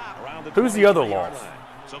 Who's the other loss?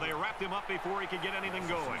 So they wrapped him up before he could get anything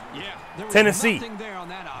going. Yeah, there was Tennessee. nothing there on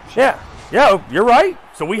that option. Yeah, you're right.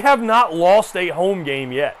 So we have not lost a home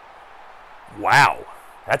game yet. Wow,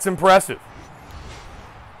 that's impressive.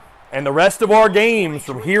 And the rest of our games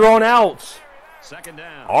from here on out Second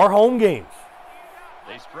down. are home games.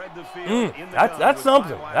 They spread the field in the That's gun with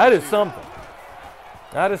something. 5 wide That is receivers. something.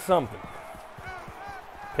 That is something.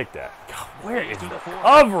 Pick that. God, where is the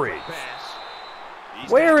coverage?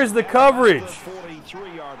 Where is the coverage?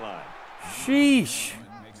 43-yard line. Sheesh.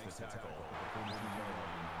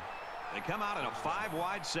 They come out in a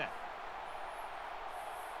 5-wide set.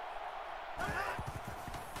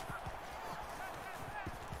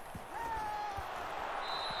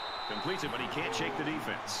 Completes it, but he can't shake the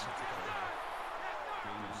defense.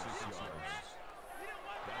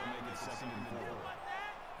 That'll make it 2nd and 4.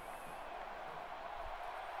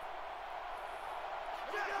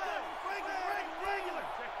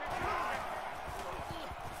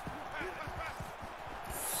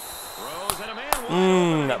 Throws and a man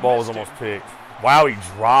wide. That ball was almost picked. Wow, he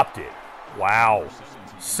dropped it. Wow.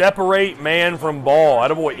 Separate man from ball.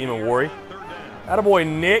 Attaboy, Eamon Worry. Attaboy,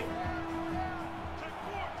 Nick.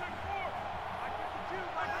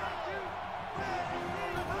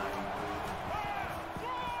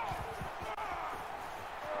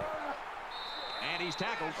 And he's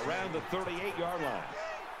tackled around the 38-yard line.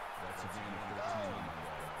 That's a gain of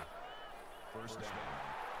 13. First down.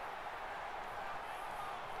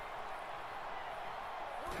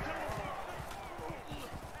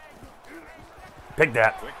 Pick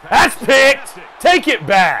that. That's picked. Take it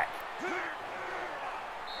back.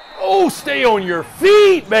 Oh, stay on your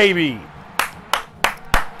feet, baby.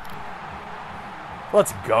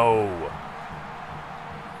 Let's go.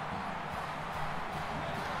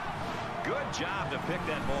 Good job to pick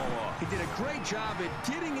that ball off. He did a great job at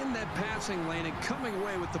getting in that passing lane and coming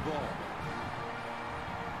away with the ball.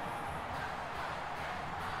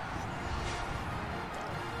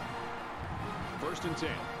 First and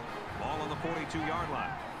 10. Ball on the 42-yard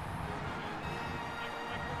line.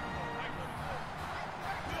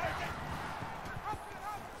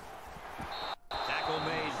 Tackle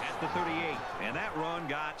made at the 38, and that run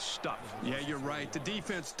got stuffed. Yeah, you're right. The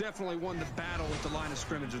defense definitely won the battle at the line of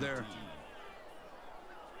scrimmage there.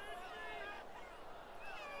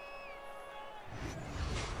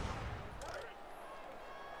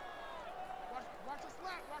 Watch the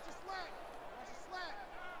slant. Watch the slant. Watch the slant.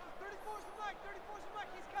 34's the Mike. 34's the Mike.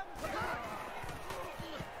 He's coming.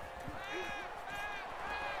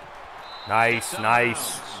 Nice,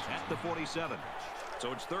 nice. At the 47.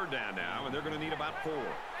 So it's third down now, and they're going to need about 4.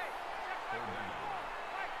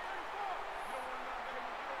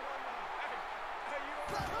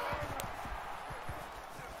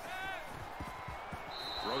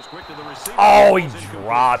 Throws quick to the receiver. Oh, he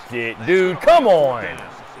dropped it. Dude, come on.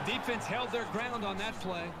 The defense held their ground on that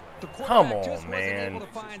play. The Come quarterback on, just man. wasn't able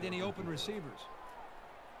to find any open receivers.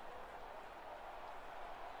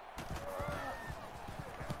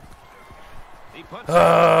 He punts it.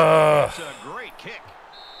 It's a great kick.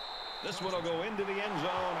 This one will go into the end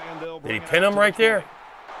zone, and they'll Did bring he it pin out him to right the there?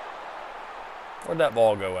 20. Where'd that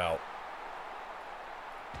ball go out?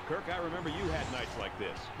 Kirk, I remember you had nights like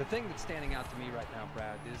this. The thing that's standing out to me right now,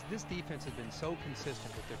 Brad, is this defense has been so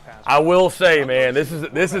consistent with their pass. I will say, man, this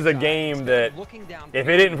is a game that if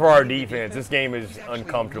it isn't for our defense, this game is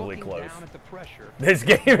uncomfortably close. This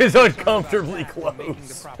game is uncomfortably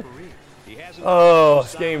close. Oh,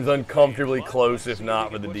 this game's uncomfortably close if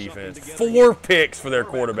not for the defense. 4 picks for their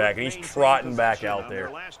quarterback, and he's trotting back out there.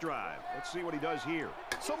 Last drive. Let's see what he does here.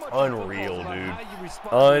 Unreal, dude.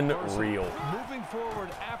 Unreal. Moving forward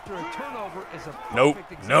after a turnover is a Nope,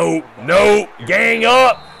 perfect nope, example. nope. Gang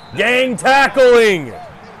up. Gang tackling.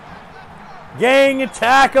 Gang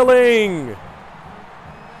tackling.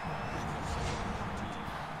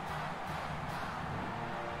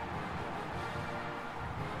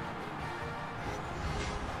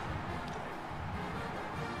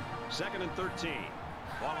 Second and 13.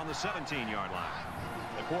 Ball on the 17-yard line.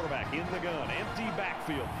 The quarterback in the gun. Empty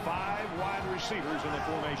backfield. 5 wide receivers in the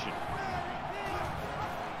formation.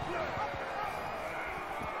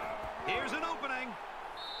 Here's an opening.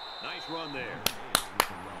 Nice run there.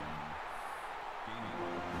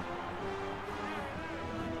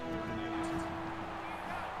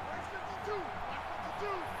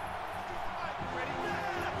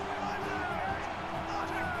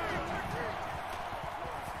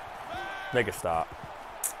 Make a stop.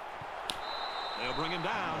 They'll bring him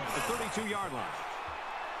down at the 32-yard line.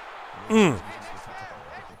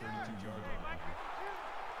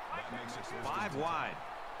 5 wide.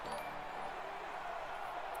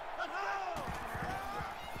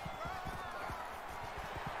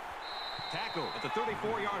 tackle at the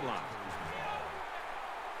 34-yard line.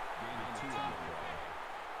 Gain of 2 on the play.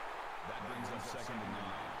 That brings up 2nd and 9.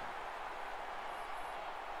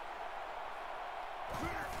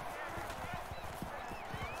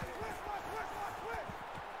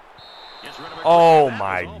 Oh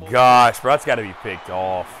my gosh, bro, that's got to be picked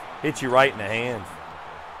off. Hit you right in the hands.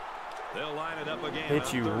 They'll line it up again.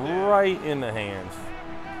 Hit you right in the hands.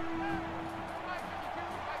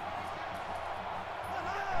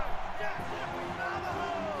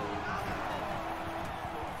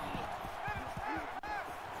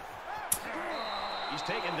 He's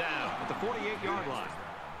taken down at the 48-yard line.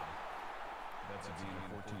 That's a gain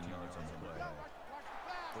of 14 yards on the play.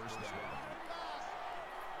 First down.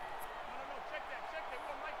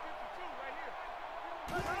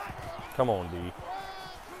 Come on, D.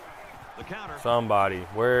 The counter. Somebody,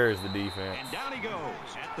 where's the defense? And down he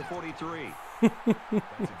goes at the 43.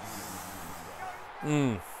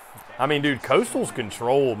 I mean, dude, Coastal's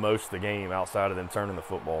controlled most of the game outside of them turning the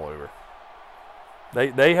football over.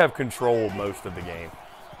 They have controlled most of the game.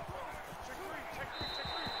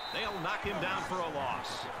 They'll knock him down for a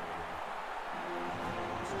loss.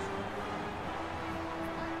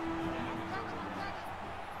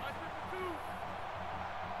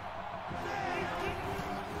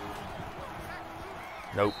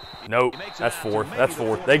 Nope. Nope. That's fourth. That's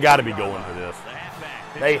fourth. They got to be going for this.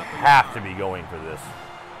 They have to be going for this.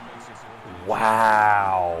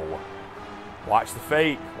 Wow. Watch the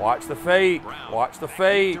fake. Watch the fake. Watch the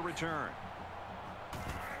fake.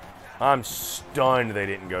 I'm stunned they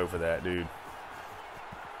didn't go for that, dude.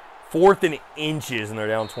 4th and inches, and they're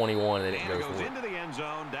down 21. They didn't go for it. Into the end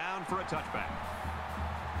zone, down for a touchback.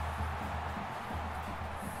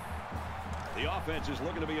 The offense is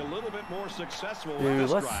looking to be a little bit more successful. Dude,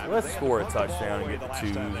 let's score a touchdown and get the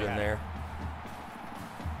 2s in there.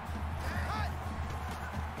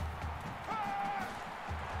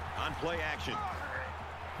 On play action.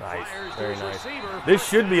 Nice, very nice. This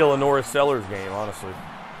should be a Lenora Sellers game, honestly.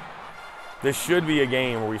 This should be a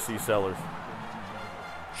game where we see Sellers.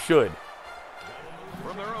 Should.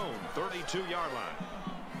 From their own 32-yard line.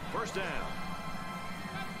 First down.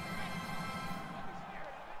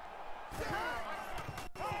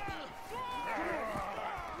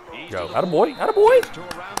 Go. Attaboy.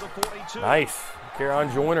 Attaboy. Nice.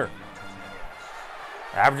 Caron Joyner.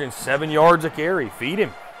 Averaging 7 yards a carry. Feed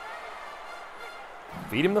him.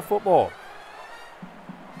 Feed him the football.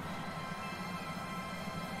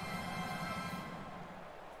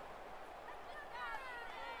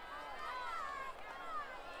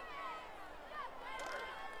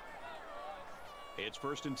 It's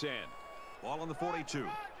 1st and 10. Ball on the 42.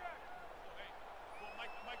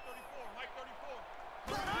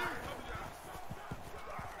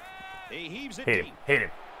 He heaves it Hit him. deep. Hit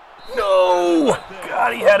him. No!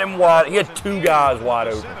 God, he had him wide. He had 2 guys wide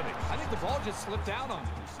open. I think the ball just slipped out on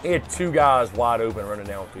him. He had 2 guys wide open running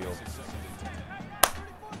downfield.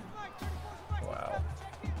 Wow.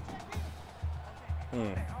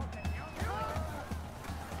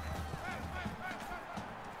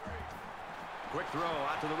 Quick throw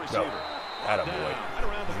out to the receiver. No.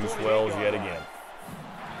 Attaboy. Juice Wells yet again.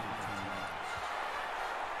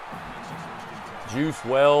 Juice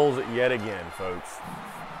Wells yet again, folks.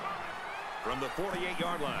 From the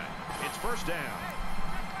 48-yard line, it's first down.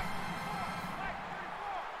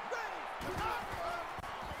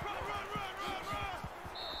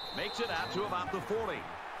 Makes it out to about the 40.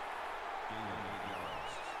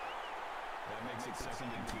 That makes it 2nd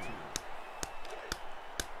and 2.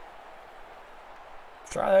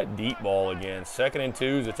 Try that deep ball again. 2nd and 2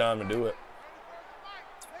 is the time to do it.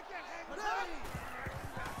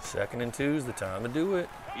 2nd and 2 is the time to do it.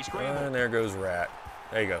 And there goes Rat.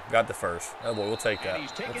 There you go. Got the first. Oh boy, we'll take that. We'll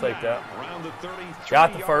take that.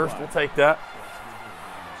 Got the first. We'll take that.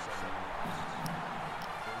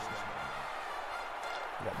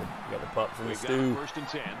 Got the pumps in the stew. 1st and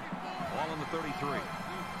 10. Ball on the 33.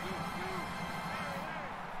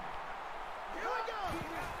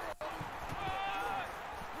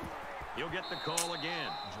 He'll get the call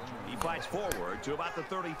again. He fights forward to about the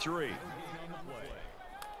 33.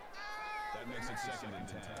 That makes it 2nd and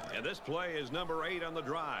 10. And this play is number 8 on the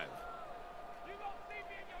drive.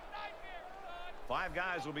 5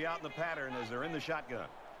 guys will be out in the pattern as they're in the shotgun.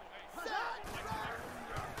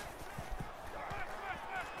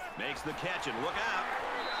 Makes the catch and look out.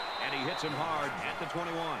 And he hits him hard at the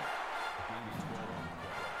 21.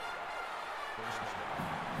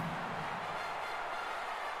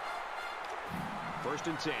 First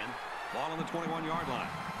and 10. Ball on the 21-yard line.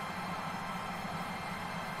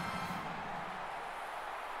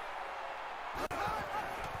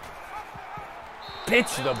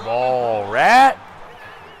 Pitch the ball, Rat.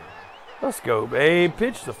 Let's go, babe.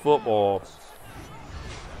 Pitch the football.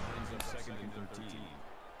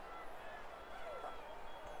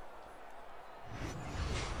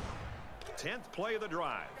 10th play of the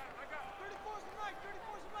drive. 34's the mic,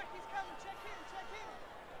 34's the mic. He's coming. Check in.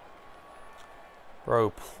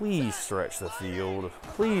 Bro, please stretch the field.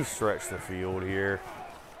 Please stretch the field here.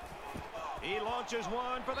 He launches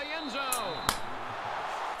one for the end zone.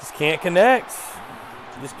 Just can't connect.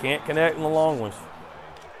 Just can't connect in the long ones.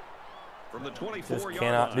 From the 24-yard Just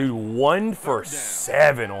cannot line. do 1 for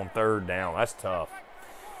 7 on 3rd down. That's tough.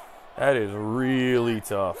 That is really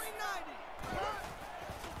tough.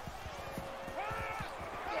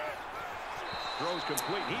 Throws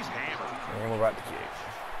complete. He's hammered. And we're about to kick.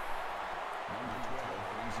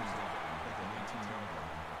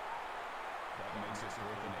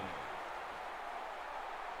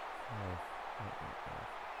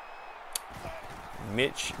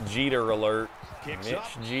 Mitch Jeter alert. Kicks Mitch up,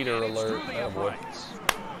 Jeter and it's alert. through the Oh boy. uprights.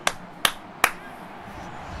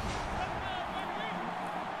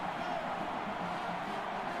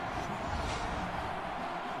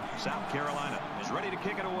 South Carolina is ready to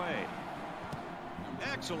kick it away.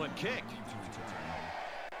 Excellent kick.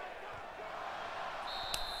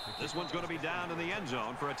 This one's going to be down in the end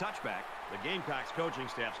zone for a touchback. The Gamecocks coaching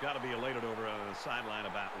staff's got to be elated over on the sideline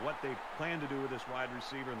about what they plan to do with this wide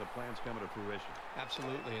receiver, and the plan's coming to fruition.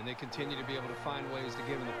 Absolutely, and they continue to be able to find ways to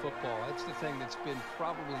get him the football. That's the thing that's been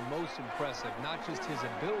probably most impressive, not just his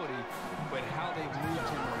ability, but how they've moved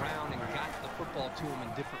him around and gotten the football to him in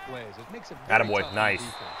different ways. It makes a very Attaboy, tough nice.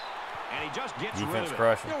 defense. And he just gets rid Defense of it.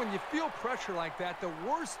 crushing. You know, when you feel pressure like that, the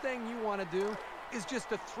worst thing you want to do is just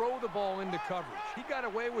to throw the ball into coverage. He got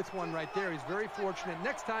away with one right there. He's very fortunate.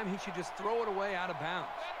 Next time, he should just throw it away out of bounds.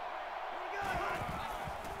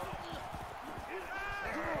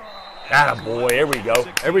 Attaboy, there we go.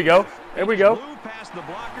 There we go. There we go. Blew past the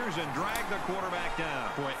blockers and dragged the quarterback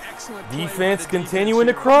down. Boy, excellent play by Defense the continuing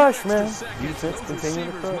to defense crush, here. man. Next to seconds, Defense those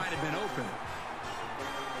continuing to receivers crush. might have been open.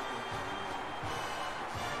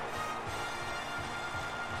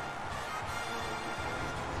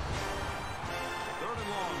 Third and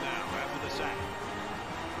long now after the sack.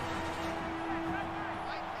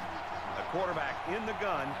 The quarterback in the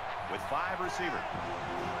gun with 5 receivers.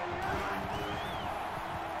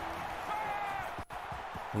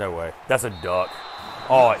 No way. That's a duck.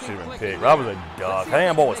 Oh, it should have been picked. That was a duck. I think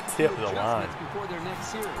that ball was tipped to the line.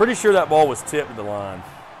 Pretty sure that ball was tipped to the line.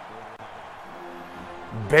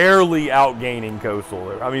 Barely outgaining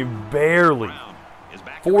Coastal. I mean, barely. Brown is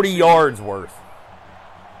back 40 to yards worth.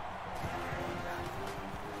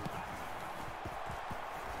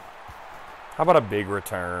 How about a big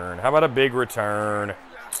return? How about a big return?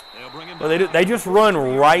 They'll bring him Well, back. they just run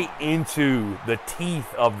right into the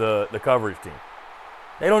teeth of the coverage team.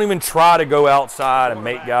 They don't even try to go outside and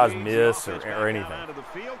make guys Quarterback leads miss the offense or back anything. down onto the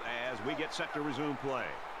field as we get set to resume play.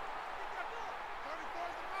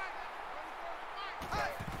 34's the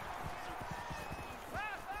mic.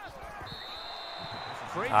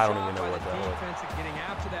 Great I don't job even know by what the that was. defense at getting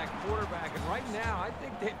after that quarterback, and right now I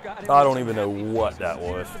think they've got him. I don't with even some know happy what faces. that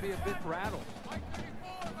Appears was. to be a bit rattled.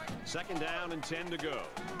 Second down and 10 to go.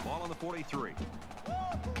 Ball on the 43. And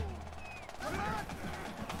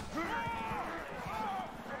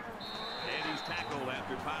he's tackled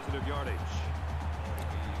after positive yardage.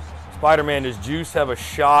 Spider-Man, does Juice have a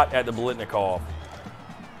shot at the Blitnikoff?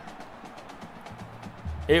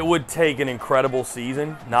 It would take an incredible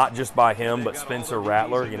season, not just by him, but Spencer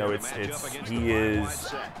Rattler. You know,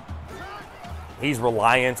 he's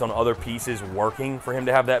reliant on other pieces working for him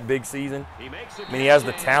to have that big season. I mean, he has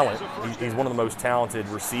the talent. He's one of the most talented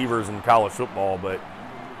receivers in college football, but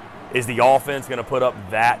is the offense going to put up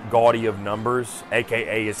that gaudy of numbers?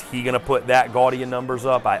 AKA, is he going to put that gaudy of numbers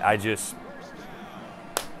up? I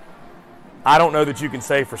don't know that you can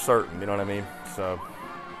say for certain, you know what I mean? So,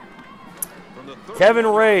 Kevin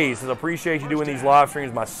Ray says, appreciate you doing these live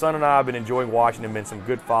streams. My son and I have been enjoying watching them. Been some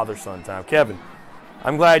good father-son time. Kevin,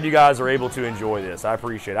 I'm glad you guys are able to enjoy this. I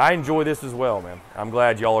appreciate it. I enjoy this as well, man. I'm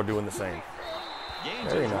glad y'all are doing the same.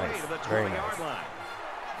 Very nice. Very nice.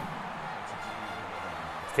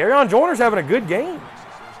 Kerryon Joyner's having a good game.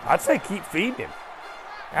 I'd say keep feeding him.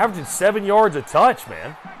 Averaging 7 yards a touch,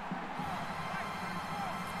 man.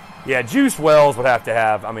 Yeah, Juice Wells would have to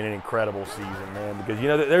have, I mean, an incredible season, man, because, you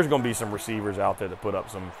know, there's going to be some receivers out there that put up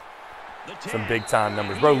some big-time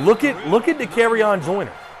numbers. Bro, look at Kerryon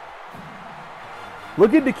Joyner.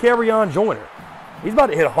 Look at Kerryon Joyner. He's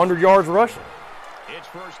about to hit 100 yards rushing. It's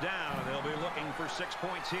first down, and they'll be looking for 6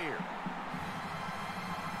 points here.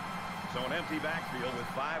 So an empty backfield with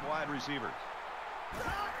 5 wide receivers.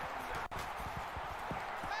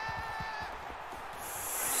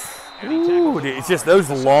 Ooh, it's just those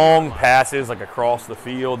long passes like across the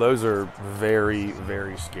field. Those are very,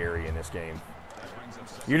 very scary in this game.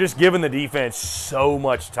 You're just giving the defense so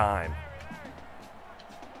much time.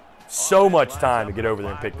 So much time to get over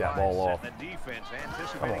there and pick that ball off.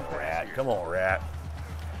 Come on, Rat. Come on, Rat.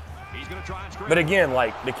 But again,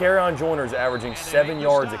 like, the carry-on joiner's averaging 7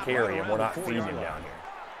 yards a carry, and we're not feeding him down here.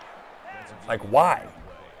 Like, why?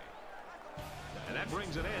 And that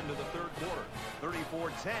brings an end to the third quarter.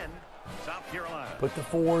 34-10, South Carolina. Put the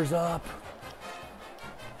fours up.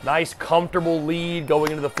 Nice, comfortable lead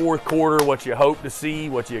going into the fourth quarter. What you hope to see,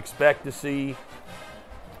 what you expect to see.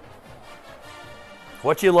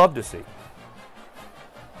 What you love to see.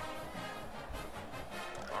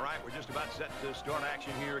 All right, we're just about set to start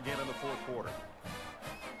action here again in the fourth quarter.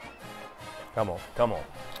 Come on, come on.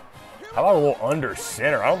 How about a little under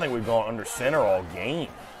center? I don't think we've gone under center all game.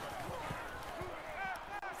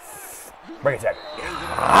 Bring it back.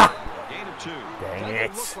 Gain of 2. Dang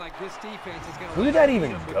it. Like this defense is Who did that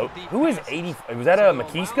even go? Who is 80? Was that a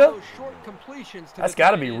Makiska? That's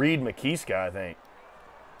got to be Reed Makiska, I think.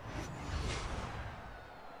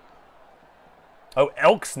 Oh,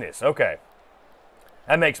 Elksness. Okay.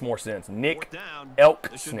 That makes more sense. Nick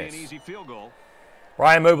Elksness.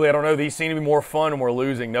 Brian Mobley, I don't know. These seem to be more fun when we're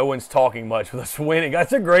losing. No one's talking much with us winning.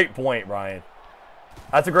 That's a great point, Brian.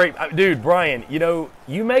 That's a great – dude, Brian, you know,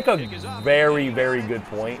 you make a very, very good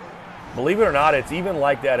point. Believe it or not, it's even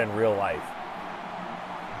like that in real life.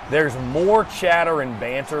 There's more chatter and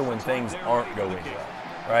banter when things aren't going well,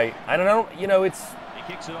 right? I don't know. You know, it's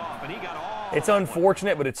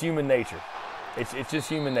unfortunate, but it's human nature. It's just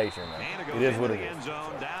human nature, man. It is what it is.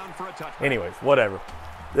 Anyways, whatever.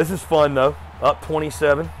 This is fun, though. Up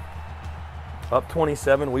 27. Up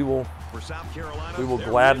 27. We will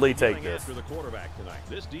gladly take this.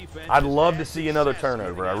 I'd love to see another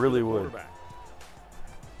turnover. I really would.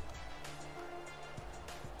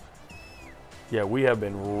 Yeah, we have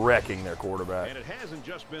been wrecking their quarterback. And it hasn't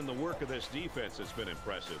just been the work of this defense that's been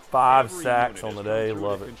impressive. 5 sacks on the day.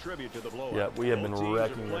 Love it. Yeah, we have been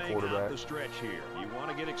wrecking their quarterback. The stretch here. You want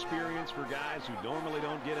to get experience for guys who normally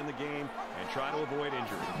don't get in the game and try to avoid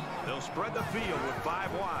injuries. They'll spread the field with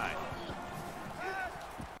 5 wide.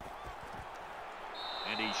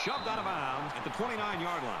 And he's shoved out of bounds at the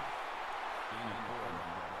 29-yard line.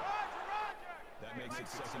 That makes it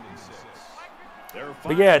 2nd and 6.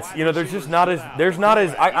 But yeah, it's, you know, there's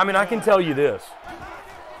I mean, I can tell you this.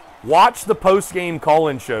 Watch the post-game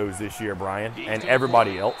call-in shows this year, Brian, and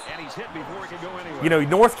everybody else. You know,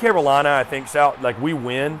 North Carolina, I think, we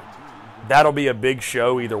win. That'll be a big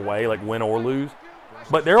show either way, like win or lose.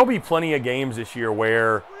 But there will be plenty of games this year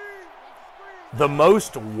where the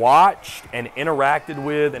most watched and interacted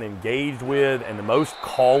with and engaged with and the most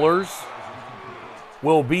callers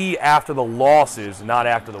will be after the losses, not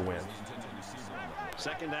after the wins.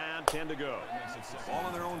 2nd down, 10 to go. All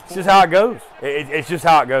on their own. It's just how it goes. It's just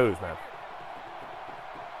how it goes, man.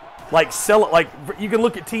 Like you can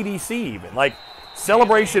look at TDC even. Like,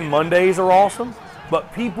 Celebration Mondays are awesome,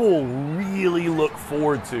 but people really look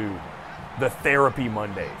forward to the Therapy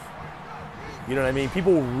Mondays. You know what I mean?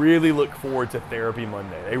 People really look forward to Therapy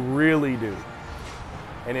Monday. They really do.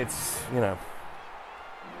 And it's, you know,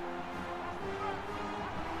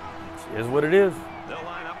 it is what it is. They'll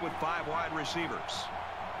line up with 5 wide receivers.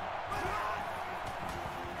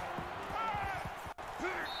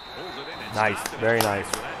 Nice, very nice.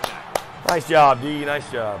 Nice job, D. Nice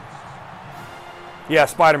job. Yeah,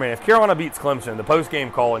 Spider-Man. If Carolina beats Clemson, the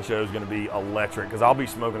post-game call-in show is going to be electric because I'll be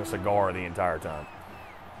smoking a cigar the entire time.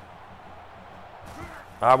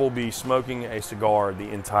 I will be smoking a cigar the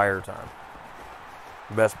entire time.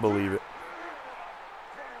 Best believe it.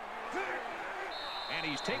 And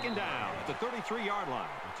he's taken down at the 33-yard line.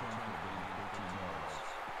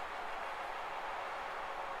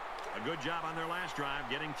 A good job on their last drive,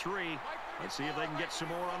 getting 3. Let's see if they can get some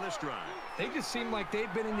more on this drive. They just seem like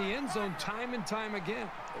they've been in the end zone time and time again.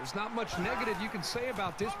 There's not much negative you can say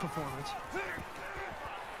about this performance.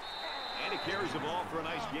 And he carries the ball for a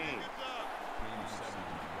nice gain.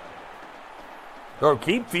 Bro,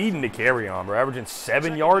 keep feeding the carry on. We're averaging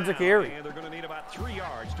 7 yards a carry. And they're going to need about 3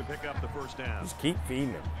 yards to pick up the first down. Just keep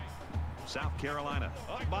feeding him. South Carolina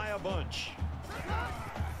up by a bunch.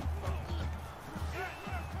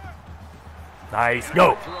 Nice.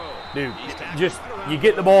 Go. Dude, just, you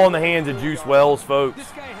get the ball in the hands of Juice Wells, folks.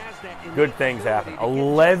 Good things happen.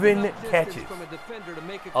 11 catches.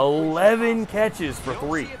 11 catches for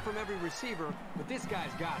 3. From every receiver, but this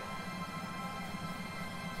guy's got it.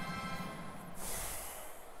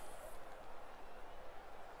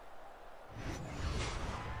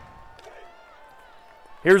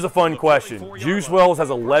 Here's a fun question. Juice Wells has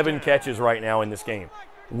 11 catches right now in this game.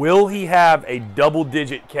 Will he have a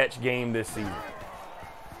double-digit catch game this season?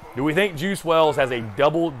 Do we think Juice Wells has a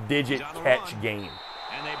double-digit catch game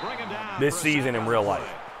this season in real life?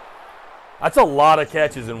 That's a lot of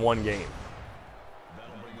catches in one game.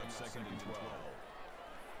 That'll bring up 2nd and 12.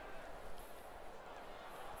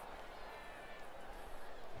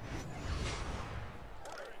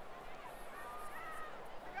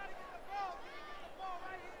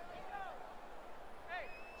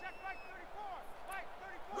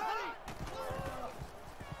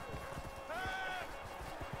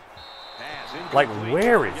 Like,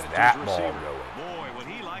 where is that ball going? Boy, would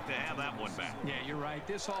he like to have that one back. Yeah, you're right.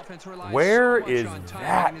 This offense relies Where so much is on timing,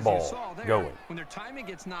 that as you ball saw there. going? When their timing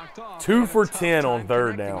gets knocked off, 2 they for have a tough 10 on time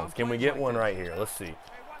 3rd connecting down. on Can we plays get like one that. right here? Let's see.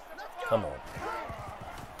 Come on.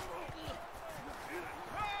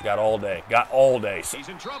 Got all day. Got all day. He's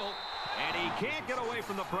in trouble, and he can't get away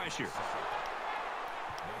from the pressure.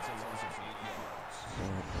 That's a loss of 8 yards.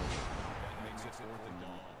 That makes it 4th and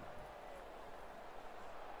long.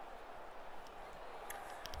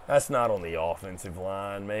 That's not on the offensive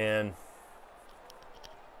line, man.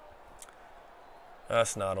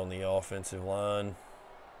 That's not on the offensive line.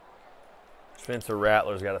 Spencer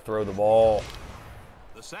Rattler's got to throw the ball.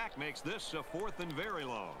 The sack makes this a 4th and very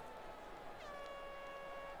long.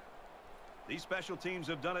 These special teams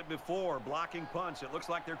have done it before, blocking punts. It looks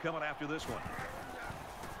like they're coming after this one.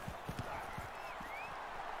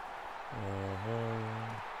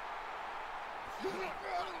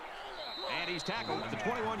 And he's tackled at the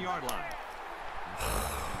 21-yard line.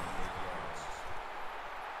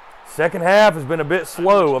 Second half has been a bit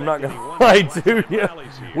slow. I'm not going to lie to you.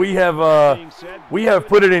 We have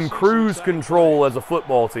put it in cruise control as a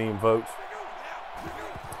football team, folks.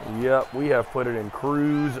 Yep, we have put it in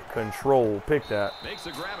cruise control. Pick that. Makes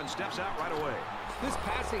the grab and steps out right away. This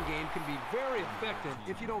passing game can be very effective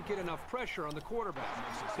if you don't get enough pressure on the quarterback.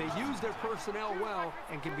 They use their personnel well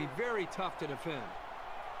and can be very tough to defend.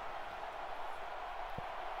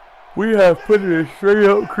 We have put it in straight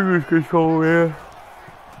up cruise control, man.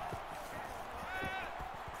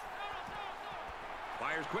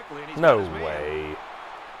 Fires quickly, and he's No got his man. way.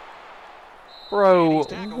 Bro,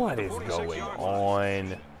 what is going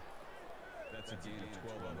on? That's a gain of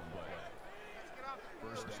 12 on the play.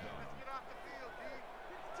 First down.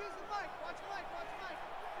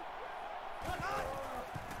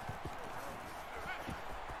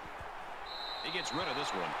 He gets rid of this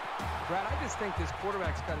one. Brad, I just think this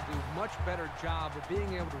quarterback's got to do a much better job of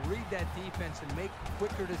being able to read that defense and make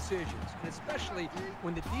quicker decisions. And especially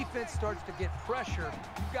when the defense starts to get pressure,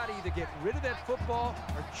 you've got to either get rid of that football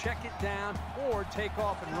or check it down or take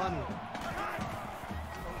off and run with it.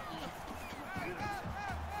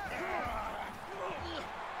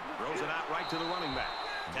 Throws it out right to the running back.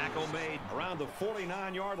 Tackle made around the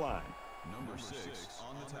 49-yard line. Number 6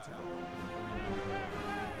 on the tackle.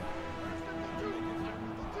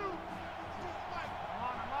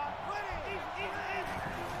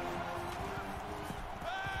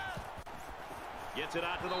 Gets it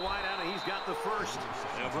out to the wideout, and he's got the first.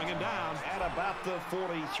 They'll bring him down at about the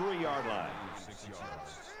 43-yard line. 6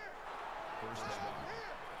 yards. First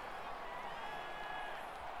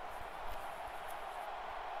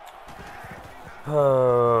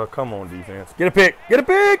down. Come on, defense. Get a pick. Get a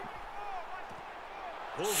pick.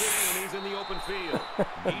 Pulls it in, and he's in the open field.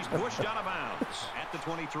 He's pushed out of bounds at the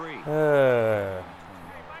 23. That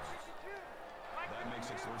makes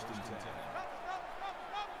it 1st and 10.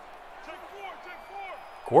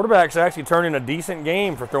 Quarterback's actually turning a decent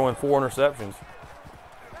game for throwing 4 interceptions.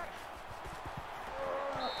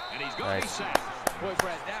 And he's going to be Nice. sacked. Boy,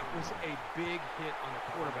 Brad, that was a big hit on the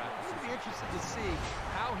quarterback. It's going to be interesting to see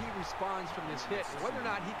how he responds from this hit and whether or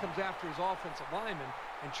not he comes after his offensive lineman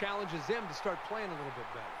and challenges them to start playing a little bit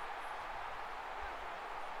better.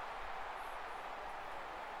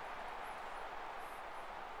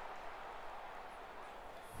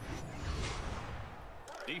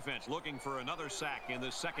 Defense looking for another sack in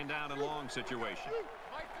this 2nd down and long situation.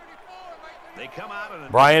 They come out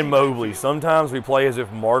and Brian Mobley. Sometimes we play as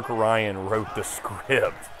if Mark Ryan wrote the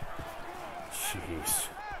script. Jeez.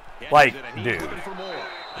 Like, dude,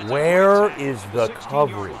 where is the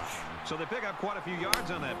coverage? So they pick up quite a few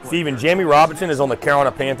yards on that play. Steven, Jamie Robinson is on the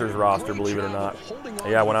Carolina Panthers roster, believe it or not.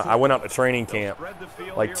 Yeah, when I went out to training camp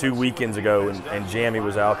like 2 weekends ago, and Jamie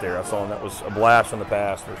was out there. I saw him. That was a blast from the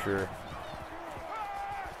past for sure.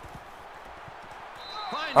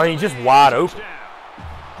 I mean, he's just wide open.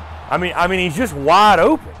 I mean, he's just wide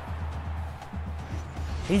open.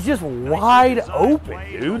 He's just wide open,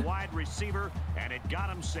 dude. Wide receiver, And it got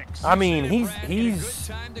him 6. I mean,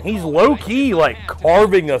 he's low key like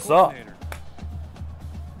carving us up.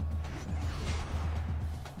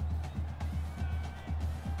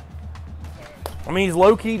 I mean, he's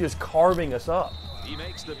low key just carving us up. He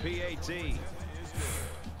makes the PAT.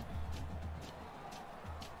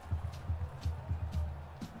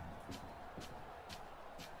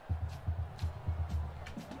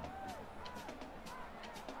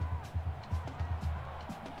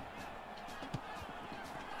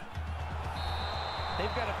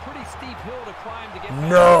 They've got a pretty steep hill to climb to get back.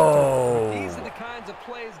 No. These are the kinds of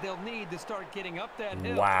plays they'll need to start getting up that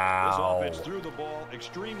hill. Wow. This offense threw the ball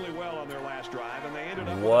extremely well on their last drive, and they ended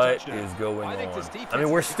up What with a touchdown. is going I think on? this defense I mean,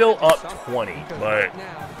 we're has still got to do up something 20, because but right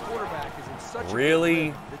now the quarterback is in such a really? good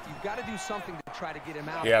rhythm that you've got to do something to try to get him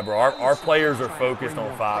out. Yeah, bro, our players are focused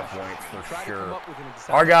on 5 points for sure.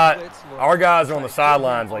 Our Our guys are on the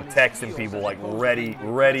sidelines like texting people like ready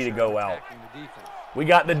to go out. We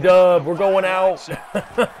got the dub. We're going out. And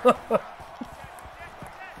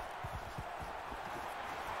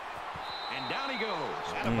down he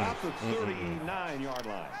goes at about the 39-yard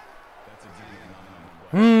line.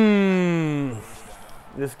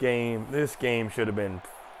 This game should have been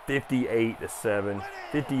 58-7,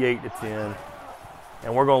 58-10,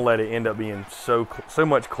 and we're gonna let it end up being so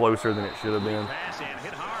much closer than it should have been. Pass and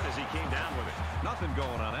hit hard as he came down with it. Nothing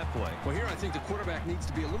going on that play. Well, here I think the quarterback needs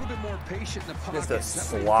to be a little bit more patient in the pocket. Just a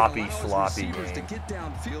sloppy game. game. To get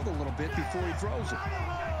downfield a little bit before he throws it.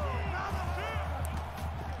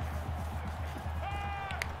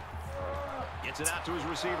 Gets it out to his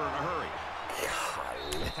receiver in a hurry.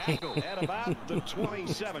 Tackled at about the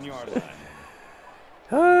 27-yard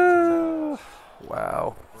line.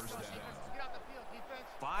 Wow.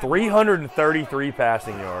 333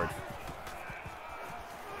 passing yards.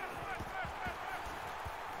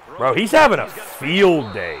 Bro, he's having a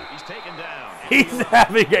field day. He's taken down. He's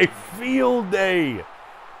having a field day.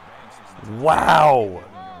 Wow.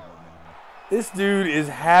 This dude is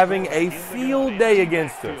having a field day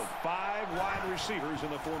against us. 5 wide receivers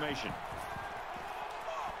in the formation.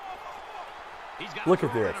 Look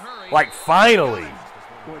at this. Like, finally.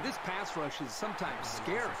 Boy, this pass rush is sometimes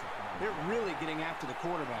scary. They're really getting after the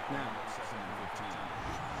quarterback now.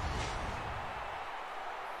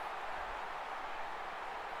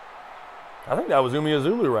 I think that was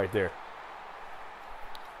Umeozulu right there.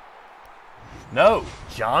 No,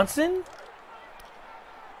 Johnson?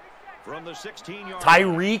 From the 16-yard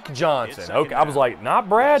Tyreek Johnson. Okay, I was like, not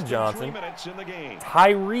Brad Johnson.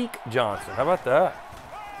 Tyreek Johnson. How about that?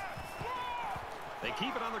 They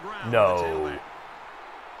keep it on the ground. No.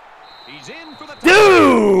 He's in for the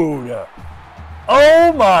Dude!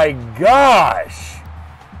 Oh my gosh!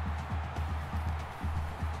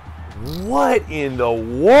 What in the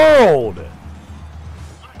world?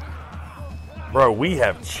 Bro, we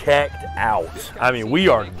have checked out. I mean, we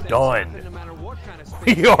are done.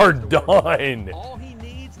 We are done.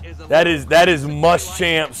 That is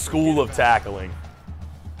Muschamp school of tackling.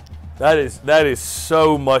 That is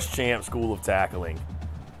so Muschamp school of tackling.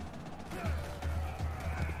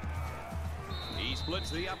 He splits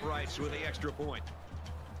the uprights with the extra point.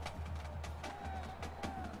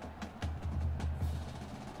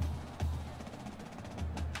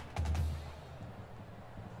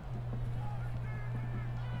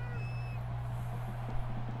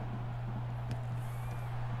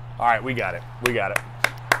 All right, we got it. We got it.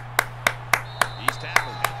 He's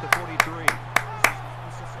tackled at the 43.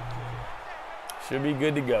 Should be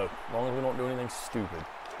good to go, as long as we don't do anything stupid.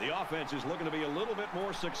 The offense is looking to be a little bit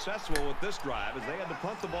more successful with this drive as they had to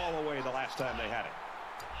punt the ball away the last time they had it.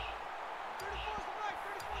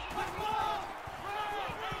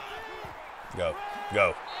 Go.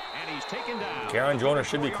 Go. And he's taken down. Karen Joyner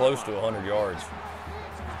should be close to 100 yards.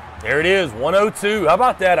 There it is, 102. How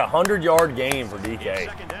about that? 100-yard game for DK.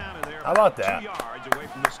 How about that? 2 yards away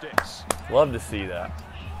from the sticks. Love to see that.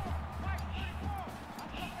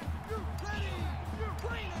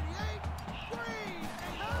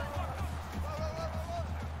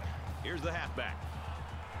 Here's the halfback.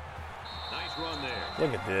 Nice run there.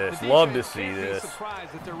 Look at this. The Love to defense see can't be this.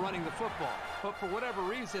 surprised that they're running the football, but for whatever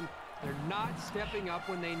reason, they're not stepping up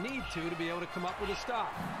when they need to be able to come up with a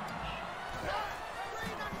stop.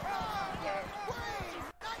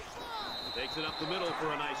 Takes it up the middle for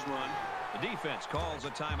a nice run. The defense calls a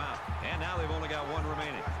timeout, and now they've only got 1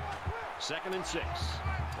 remaining. 2nd and 6.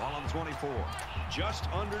 Ball on 24.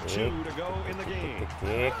 Just under 2 to go in the game.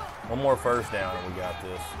 One more first down and we got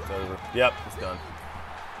this. It's over. Yep, it's done.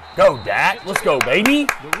 Go, Dak. Let's go, baby.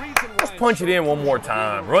 Let's punch it in one more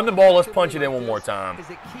time. Run the ball. Let's punch it in one more time.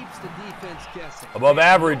 Above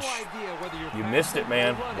average. You missed it,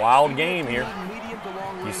 man. Wild game here.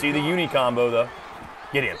 You see the uni combo, though.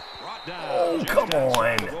 Get in. Oh, come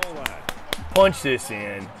on. Punch this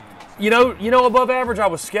in. You know, above average, I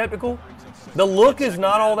was skeptical. The look is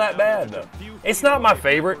not all that bad, though. It's not my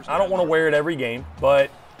favorite. I don't want to wear it every game, but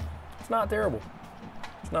it's not terrible.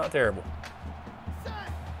 It's not terrible.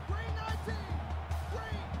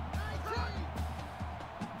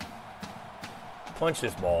 Punch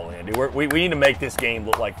this ball in, dude. We need to make this game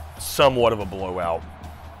look like somewhat of a blowout.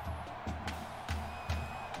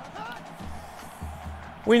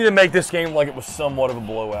 We need to make this game like it was somewhat of a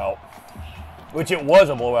blowout. Which it was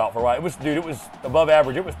a blowout for right. It was above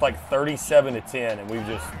average. It was like 37-10, and we've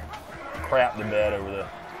just crapped the bed over the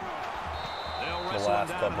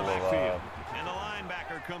last couple of and the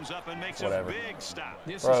linebacker comes up and makes whatever. a big stop.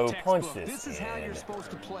 Bro, punch this. This is how you're supposed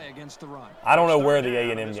to play against the run. I don't know where the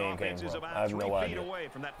A&M game came from. I have no idea.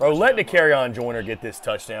 Bro, let the carry-on Joyner get this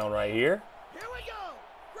touchdown right here. Here we go.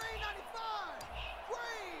 Green 95.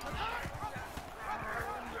 Green.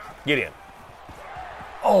 Get in.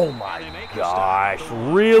 Oh my gosh,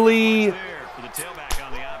 really?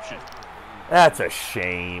 That's a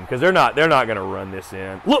shame because they're not going to run this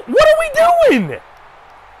in. Look, what are we doing?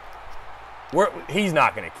 He's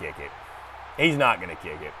not going to kick it. He's not going to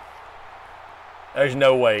kick it. There's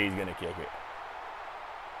no way he's going to kick it.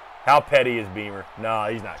 How petty is Beamer? No,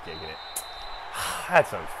 he's not kicking it.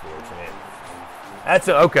 That's unfortunate.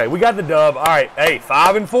 Okay. We got the dub. All right. Hey,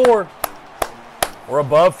 5-4. We're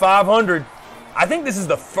above 500. I think this is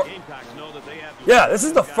the first. Yeah, this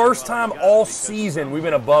is the first time all season we've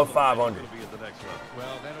been above 500.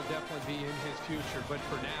 Well, that'll definitely be in his future, but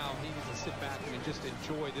for now, he needs to sit back and just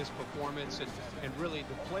enjoy this performance and really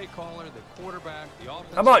the play caller, the quarterback, the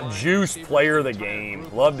offense. How about Juice player of the game?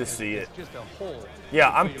 Love to see it. Yeah,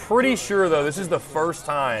 I'm pretty sure, though, this is the first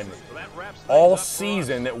time all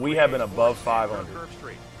season that we have been above 500.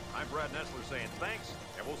 I'm Brad Nessler saying thanks,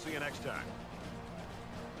 and we'll see you next time.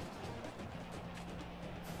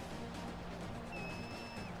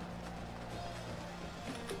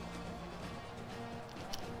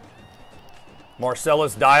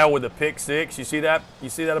 Marcellus Dial with the pick six. You see that? You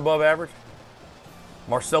see that above average?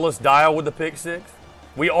 Marcellus Dial with the pick six.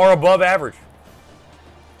 We are above average.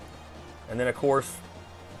 And then, of course,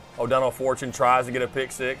 O'Donnell Fortune tries to get a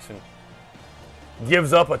pick six and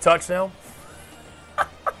gives up a touchdown.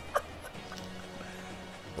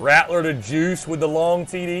 Rattler to Juice with the long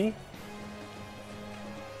TD.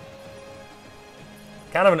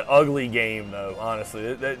 Kind of an ugly game, though,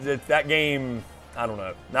 honestly. That game, I don't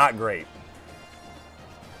know, not great.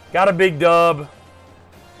 Got a big dub.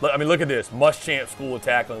 I mean, look at this. Muschamp School of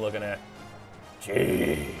Tackling looking at.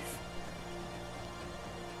 Jeez.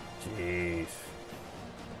 Jeez.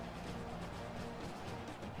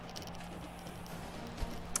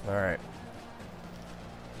 All right.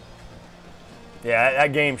 Yeah,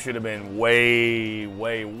 that game should have been way,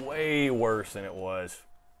 way, way worse than it was.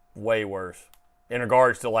 Way worse. In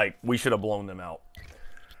regards to, like, we should have blown them out.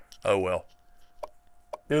 Oh, well.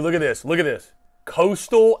 Dude, look at this. Look at this.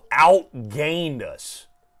 Coastal outgained us.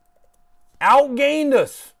 Outgained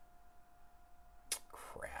us.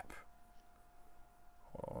 Crap.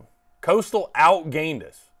 Hold on. Coastal outgained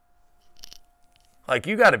us. Like,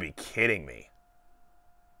 you got to be kidding me.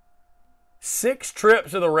 6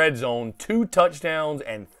 trips to the red zone, 2 touchdowns,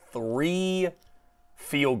 and 3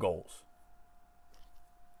 field goals.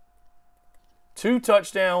 2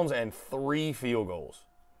 touchdowns and 3 field goals.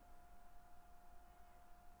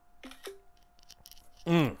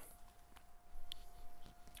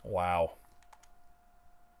 Wow.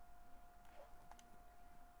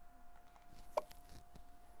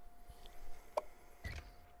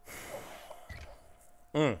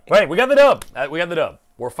 Wait, we got the dub. We got the dub.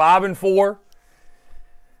 We're 5-4.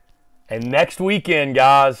 And next weekend,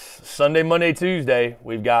 guys, Sunday, Monday, Tuesday,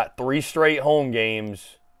 we've got 3 straight home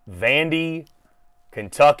games. Vandy,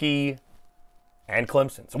 Kentucky, and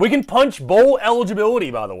Clemson. So we can punch bowl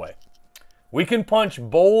eligibility, by the way. We can punch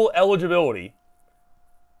bowl eligibility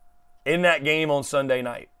in that game on Sunday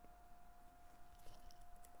night.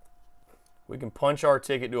 We can punch our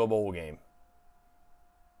ticket to a bowl game.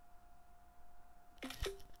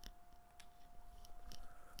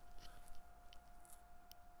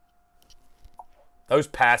 Those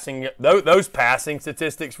passing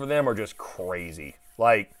statistics for them are just crazy.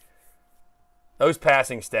 Like, those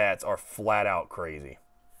passing stats are flat out crazy.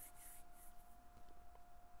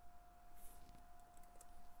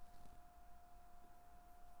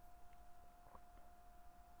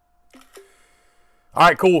 All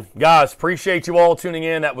right, cool. Guys, appreciate you all tuning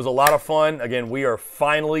in. That was a lot of fun. Again, we are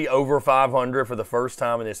finally over 500 for the first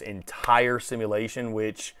time in this entire simulation,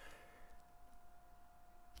 which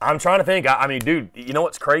I'm trying to think. I mean, dude, you know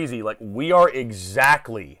what's crazy? Like, we are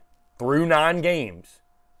exactly through 9 games,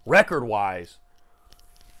 record-wise,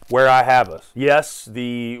 where I have us. Yes,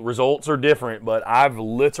 the results are different, but I've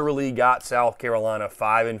literally got South Carolina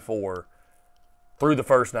 5-4 through the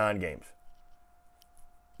first 9 games.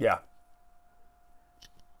 Yeah.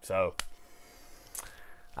 So,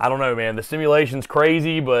 I don't know, man. The simulation's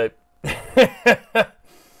crazy, but it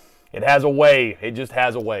has a way. It just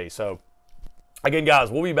has a way. So, again, guys,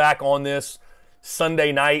 we'll be back on this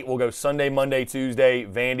Sunday night. We'll go Sunday, Monday, Tuesday,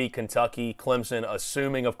 Vandy, Kentucky, Clemson,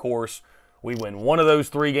 assuming, of course, we win one of those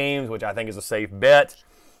 3 games, which I think is a safe bet.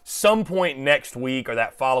 Some point next week or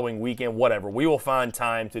that following weekend, whatever, we will find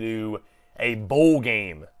time to do a bowl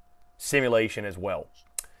game simulation as well.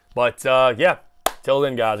 But, yeah. Till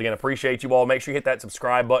then, guys, again, appreciate you all. Make sure you hit that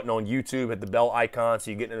subscribe button on YouTube. Hit the bell icon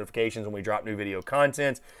so you get notifications when we drop new video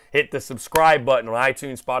content. Hit the subscribe button on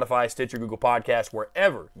iTunes, Spotify, Stitcher, Google Podcasts,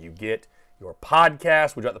 wherever you get your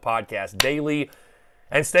podcast. We drop the podcast daily.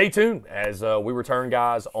 And stay tuned as we return,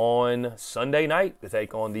 guys, on Sunday night to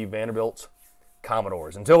take on the Vanderbilt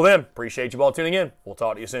Commodores. Until then, appreciate you all tuning in. We'll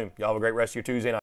talk to you soon. Y'all have a great rest of your Tuesday night.